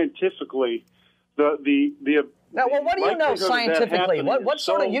mean, scientifically, what do you know scientifically? What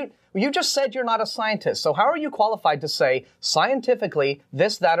sort of you just said you're not a scientist, so how are you qualified to say scientifically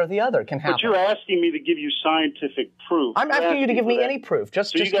this, that, or the other can happen? But you're asking me to give you scientific proof. I'm asking you to give me any proof.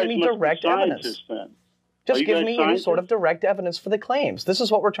 Just give me direct evidence. Then. Just give me any sort of direct evidence for the claims. This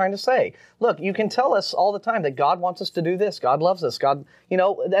is what we're trying to say. Look, you can tell us all the time that God wants us to do this. God loves us. God,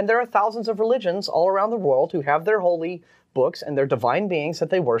 and there are thousands of religions all around the world who have their holy books and their divine beings that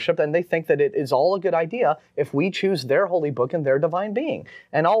they worship, and they think that it is all a good idea if we choose their holy book and their divine being.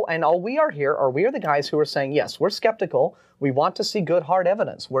 And all we are here are we are the guys who are saying, yes, we're skeptical. We want to see good hard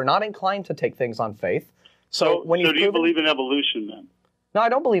evidence. We're not inclined to take things on faith. So do you believe in evolution then? No, I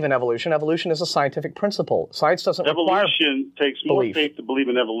don't believe in evolution. Evolution is a scientific principle. Science doesn't require evolution takes more faith to believe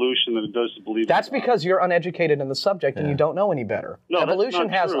in evolution than it does to believe That's because you're uneducated in the subject and you don't know any better. No, evolution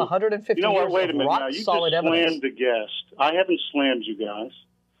has 150 years of rock-solid evidence. You just slammed the guest. I haven't slammed you guys.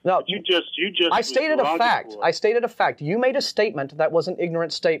 No, you just. I stated a fact. I stated a fact. You made a statement that was an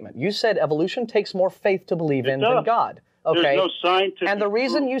ignorant statement. You said evolution takes more faith to believe in than God. Okay. There's no scientific and the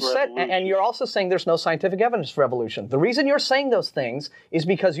reason you said, and you're also saying there's no scientific evidence for evolution. The reason you're saying those things is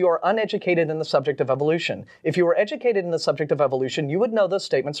because you are uneducated in the subject of evolution. If you were educated in the subject of evolution, you would know those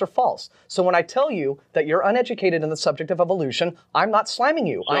statements are false. So when I tell you that you're uneducated in the subject of evolution, I'm not slamming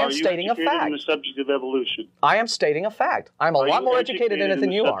you. So I am stating a fact. In the subject of evolution? I am stating a fact. I'm a lot more educated in it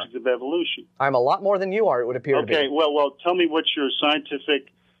than you are. Subject of evolution? I'm a lot more than you are, it would appear to be. Okay, well, tell me what your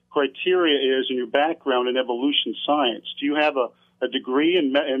scientific criteria is in your background in evolution science. Do you have a degree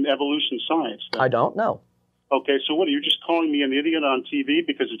in evolution science? Then? I don't know. Okay, so what, are you just calling me an idiot on TV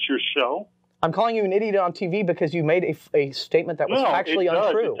because it's your show? I'm calling you an idiot on TV because you made a statement that was factually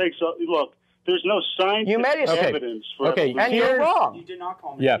untrue. Look, there's no scientific evidence for evolution. And you're wrong. You did not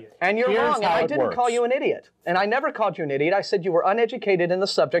call me an idiot. And you're wrong, and I didn't call you an idiot. And I never called you an idiot. I said you were uneducated in the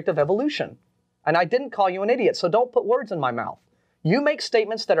subject of evolution. And I didn't call you an idiot, so don't put words in my mouth. You make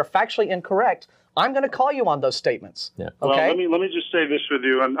statements that are factually incorrect. I'm going to call you on those statements. Yeah. Okay? Well, let me just say this with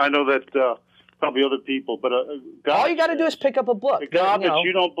you, and I know that probably other people, but God all you got to do is pick up a book. The God that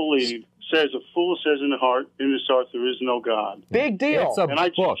you don't believe says, "A fool says in his heart, there is no God." Big deal. And I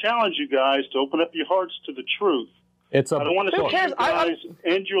challenge you guys to open up your hearts to the truth. I don't want to see you guys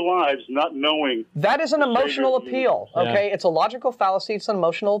end your lives not knowing. That is an emotional appeal, okay? Yeah. It's a logical fallacy. It's an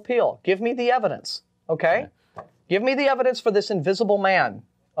emotional appeal. Give me the evidence, okay? Give me the evidence for this invisible man,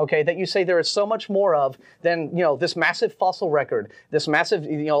 okay, that you say there is so much more of than, this massive fossil record, this massive,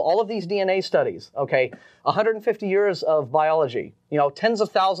 all of these DNA studies, okay? 150 years of biology, tens of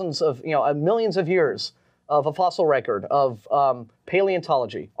thousands of, millions of years of a fossil record of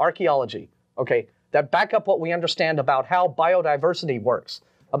paleontology, archaeology, okay, that back up what we understand about how biodiversity works,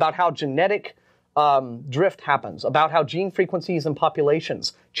 about how genetic drift happens, about how gene frequencies and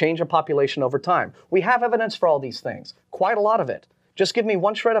populations change a population over time. We have evidence for all these things, quite a lot of it. Just give me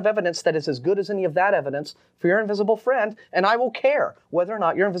one shred of evidence that is as good as any of that evidence for your invisible friend, and I will care whether or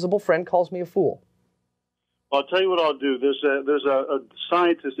not your invisible friend calls me a fool. I'll tell you what I'll do. There's a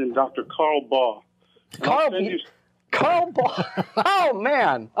scientist named Dr. Carl Baugh. Carl Baugh. Oh,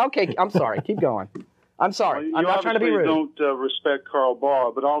 man. Okay, I'm sorry. Keep going. I'm sorry. I'm not trying to be rude. You don't respect Carl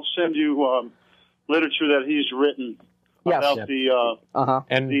Baugh, but I'll send you literature that he's written about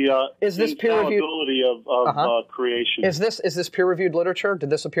the is this peer-reviewed of creation. Is this peer-reviewed literature? Did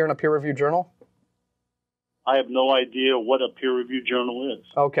this appear in a peer-reviewed journal? I have no idea what a peer-reviewed journal is.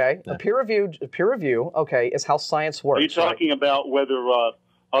 Okay, a peer review. Okay, is how science works. Are you talking about whether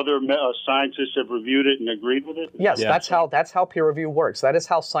other scientists have reviewed it and agreed with it? Yes, that's how peer review works. That is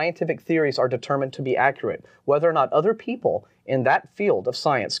how scientific theories are determined to be accurate. Whether or not other people in that field of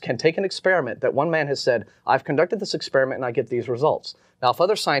science can take an experiment that one man has said, I've conducted this experiment and I get these results. Now, if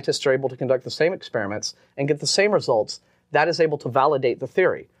other scientists are able to conduct the same experiments and get the same results, that is able to validate the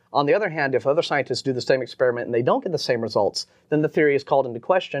theory. On the other hand, if other scientists do the same experiment and they don't get the same results, then the theory is called into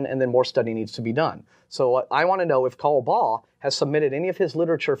question and then more study needs to be done. So I want to know if Carl Baugh has submitted any of his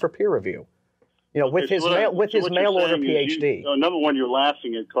literature for peer review, with his mail order PhD. Number one, you're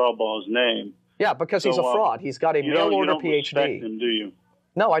laughing at Carl Baugh's name. Yeah, because he's a fraud. He's got a mail order PhD. You don't respect him, do you?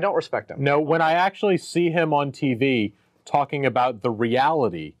 No, I don't respect him. No, when I actually see him on TV talking about the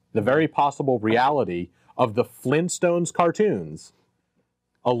reality, the very possible reality of the Flintstones cartoons,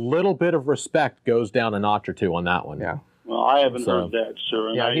 a little bit of respect goes down a notch or two on that one. Yeah. Well, I haven't heard that,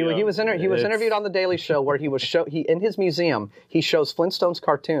 sir. Yeah, he was interviewed on the Daily Show where in his museum he shows Flintstones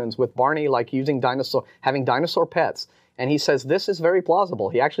cartoons with Barney having dinosaur pets, and he says this is very plausible.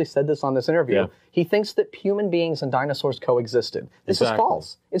 He actually said this on this interview. Yeah. He thinks that human beings and dinosaurs coexisted. This is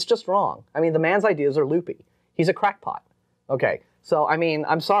false. It's just wrong. I mean, the man's ideas are loopy. He's a crackpot. Okay, so I mean,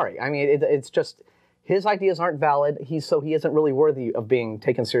 I'm sorry. I mean, it's just. His ideas aren't valid, he isn't really worthy of being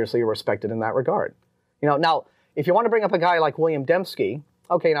taken seriously or respected in that regard. Now, if you want to bring up a guy like William Dembski,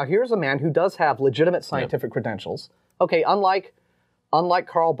 okay, now here's a man who does have legitimate scientific credentials. Okay, unlike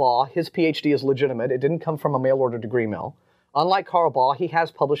Carl Baugh, his PhD is legitimate. It didn't come from a mail-order degree mill. Unlike Carl Baugh, he has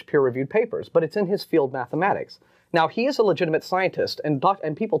published peer-reviewed papers, but it's in his field, mathematics. Now, he is a legitimate scientist, and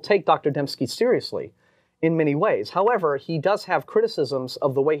people take Dr. Dembski seriously in many ways. However, he does have criticisms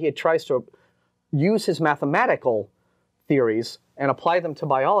of the way he tries to use his mathematical theories and apply them to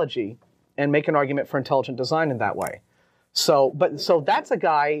biology and make an argument for intelligent design in that way. So that's a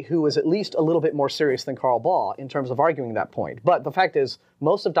guy who is at least a little bit more serious than Carl Baugh in terms of arguing that point. But the fact is,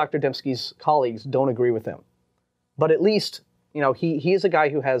 most of Dr. Dembski's colleagues don't agree with him. But at least, he is a guy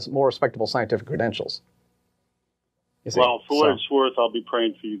who has more respectable scientific credentials. Well, for what it's worth, I'll be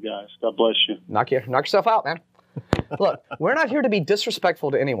praying for you guys. God bless you. Knock yourself out, man. Look, we're not here to be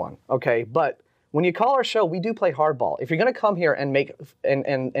disrespectful to anyone, okay? But when you call our show, we do play hardball. If you're going to come here and make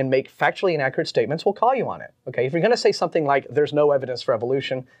factually inaccurate statements, we'll call you on it. Okay. If you're going to say something like "there's no evidence for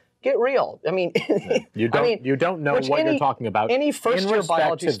evolution," get real. I mean, you don't know what you're talking about. Any first-year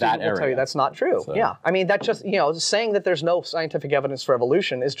biology student will tell you that's not true. So. Yeah. I mean, that just saying that there's no scientific evidence for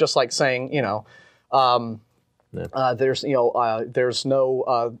evolution is just like saying there's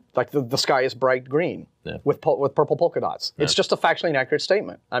no the sky is bright green with purple polka dots. It's just a factually inaccurate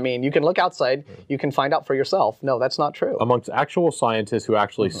statement. I mean, you can look outside, you can find out for yourself. No, that's not true. Amongst actual scientists who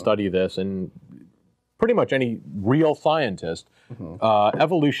actually study this, and pretty much any real scientist,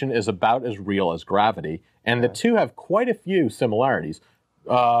 evolution is about as real as gravity, and the two have quite a few similarities.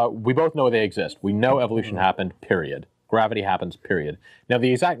 We both know they exist. We know evolution happened, period. Gravity happens, period. Now,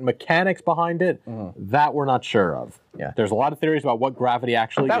 the exact mechanics behind it, that we're not sure of. Yeah. There's a lot of theories about what gravity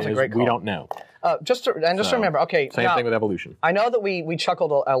actually is. We don't know. Just remember, okay. Same thing with evolution. I know that we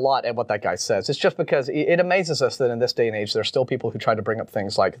chuckled a lot at what that guy says. It's just because it amazes us that in this day and age, there's still people who try to bring up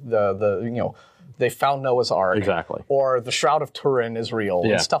things like they found Noah's Ark, exactly, or the Shroud of Turin is real,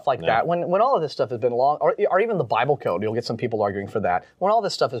 and stuff like that. When all of this stuff has been long, or even the Bible code, you'll get some people arguing for that. When all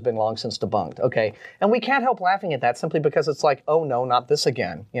this stuff has been long since debunked, okay, and we can't help laughing at that simply because it's like, oh no, not this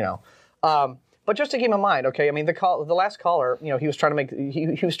again, But just to keep in mind, okay, I mean the last caller, he was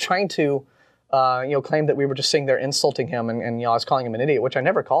trying to claim that we were just sitting there insulting him, and I was calling him an idiot, which I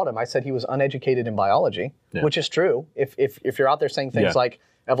never called him. I said he was uneducated in biology, which is true. If you're out there saying things like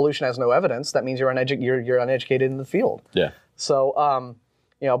evolution has no evidence, that means you're uneducated in the field. Yeah. So,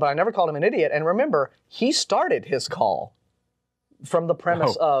 but I never called him an idiot. And remember, he started his call from the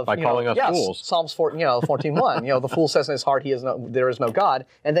premise of by calling us fools. Psalms 14:1. The fool says in his heart, there is no God,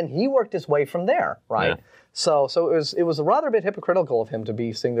 and then he worked his way from there, right? Yeah. So it was a rather bit hypocritical of him to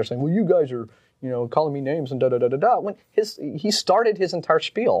be sitting there saying, well, you guys are calling me names and da-da-da-da-da, when he started his entire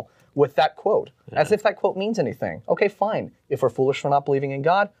spiel with that quote, as if that quote means anything. Okay, fine. If we're foolish for not believing in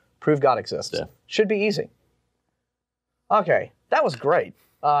God, prove God exists. Yeah. Should be easy. Okay, that was great.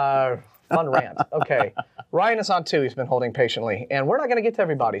 Fun rant. Okay, Ryan is on too. He's been holding patiently, and we're not going to get to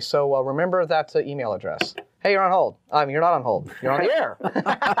everybody, so remember that email address. Hey, you're on hold. You're not on hold. You're on the air.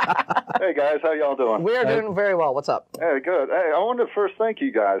 Hey, guys. How y'all doing? We are doing very well. What's up? Hey, good. Hey, I wanted to first thank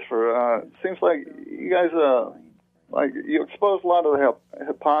you guys for, it seems like you guys, you expose a lot of the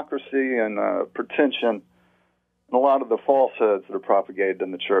hypocrisy and pretension and a lot of the falsehoods that are propagated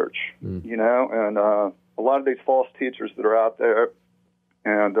in the church, and a lot of these false teachers that are out there,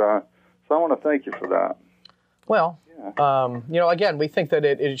 and so I want to thank you for that. Well, again, we think that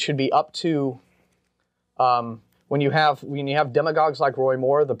it should be up to... when you have demagogues like Roy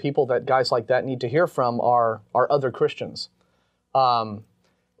Moore, the people that guys like that need to hear from are other Christians.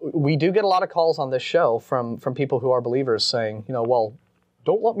 We do get a lot of calls on this show from people who are believers saying, well,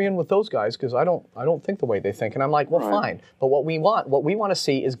 don't let me in with those guys because I don't think the way they think. And I'm like, well, fine. But what we want to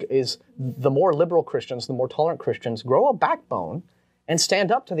see is the more liberal Christians, the more tolerant Christians grow a backbone and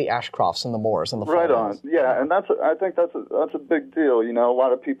stand up to the Ashcrofts and the Moores and the Right on. Yeah, and I think that's a big deal. A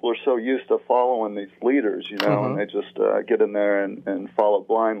lot of people are so used to following these leaders, and they just get in there and follow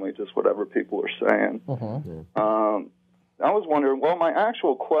blindly just whatever people are saying. I was wondering, my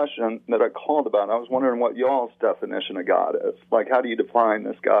actual question that I called about, I was wondering what y'all's definition of God is. Like, how do you define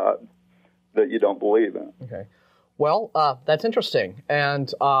this God that you don't believe in? Okay. Well, that's interesting,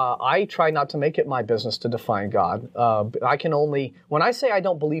 and I try not to make it my business to define God. I can only, when I say I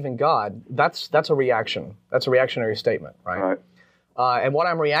don't believe in God, that's a reaction. That's a reactionary statement, right? And what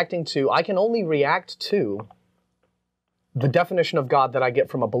I'm reacting to, I can only react to the definition of God that I get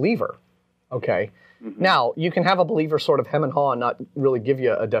from a believer, okay? Now, you can have a believer sort of hem and haw and not really give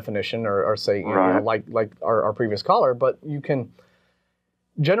you a definition or say, like our previous caller, but you can...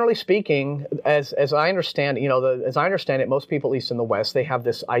 Generally speaking, as I understand, as I understand it, most people, at least in the West, they have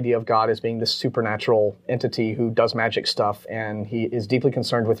this idea of God as being this supernatural entity who does magic stuff, and he is deeply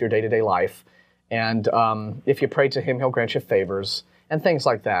concerned with your day-to-day life. And if you pray to him, he'll grant you favors and things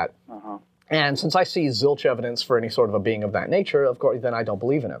like that. And since I see zilch evidence for any sort of a being of that nature, of course, then I don't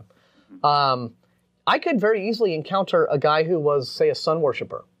believe in him. I could very easily encounter a guy who was, say, a sun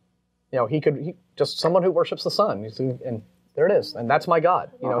worshiper. He just someone who worships the sun, and there it is, and that's my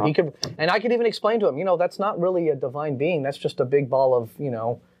God. He could, and I could even explain to him, that's not really a divine being. That's just a big ball of,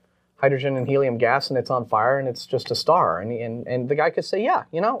 hydrogen and helium gas, and it's on fire, and it's just a star. And the guy could say, yeah,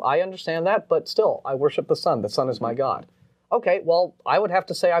 I understand that, but still, I worship the sun. The sun is my God. Okay, well, I would have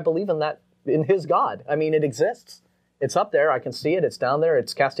to say I believe in his God. I mean, it exists. It's up there. I can see it. It's down there.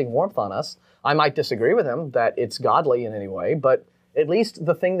 It's casting warmth on us. I might disagree with him that it's godly in any way, but at least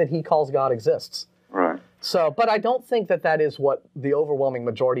the thing that he calls God exists. Right. So, but I don't think that is what the overwhelming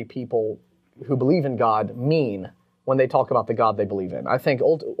majority of people who believe in God mean when they talk about the God they believe in. I think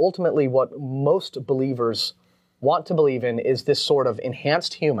ultimately what most believers want to believe in is this sort of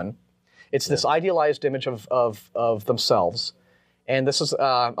enhanced human. It's this idealized image of themselves. And this is,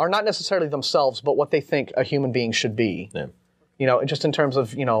 or not necessarily themselves, but what they think a human being should be. Yeah. Just in terms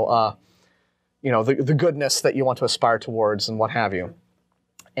of, the goodness that you want to aspire towards and what have you.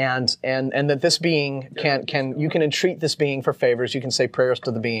 And that this being you can entreat this being for favors. You can say prayers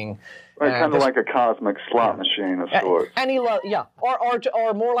to the being. Right, kind of like a cosmic slot machine of sorts.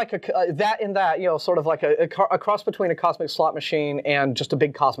 Or more like sort of like a cross between a cosmic slot machine and just a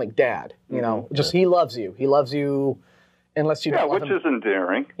big cosmic dad. He loves you. He loves you, unless you don't love him. Which is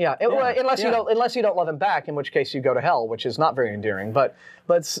endearing. Unless you don't love him back, in which case you go to hell, which is not very endearing. But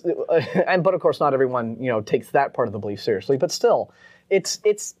of course not everyone takes that part of the belief seriously. But still.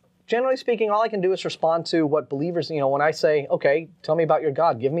 It's generally speaking, all I can do is respond to what believers, when I say, okay, tell me about your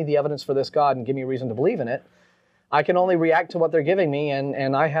God, give me the evidence for this God and give me a reason to believe in it, I can only react to what they're giving me,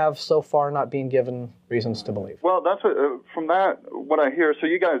 and I have so far not been given reasons to believe. Well, that's from that what I hear. So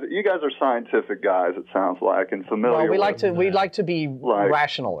you guys are scientific guys, it sounds like, and familiar. Well, we'd like to be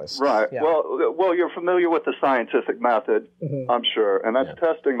rationalists, right? Yeah. Well, you're familiar with the scientific method, I'm sure, and that's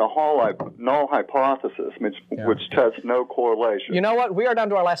testing the null hypothesis, which tests no correlation. You know what? We are down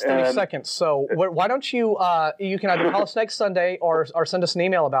to our last 30 seconds, so why don't you you can either call us next Sunday or send us an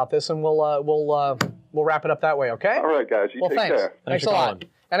email about this, and we'll wrap it up that way, okay? All right, guys. You take care. Thanks a lot.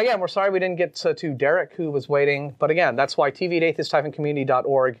 And again, we're sorry we didn't get to Derek, who was waiting. But again, that's why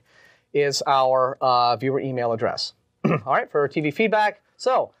tv@atheist-community.org is our viewer email address. All right, for TV feedback.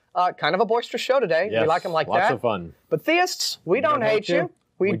 So, kind of a boisterous show today. Yes, we like them like lots that. of fun. But theists, we don't hate you.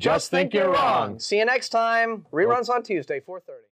 We just think you're wrong. See you next time. Reruns on Tuesday, 4:30.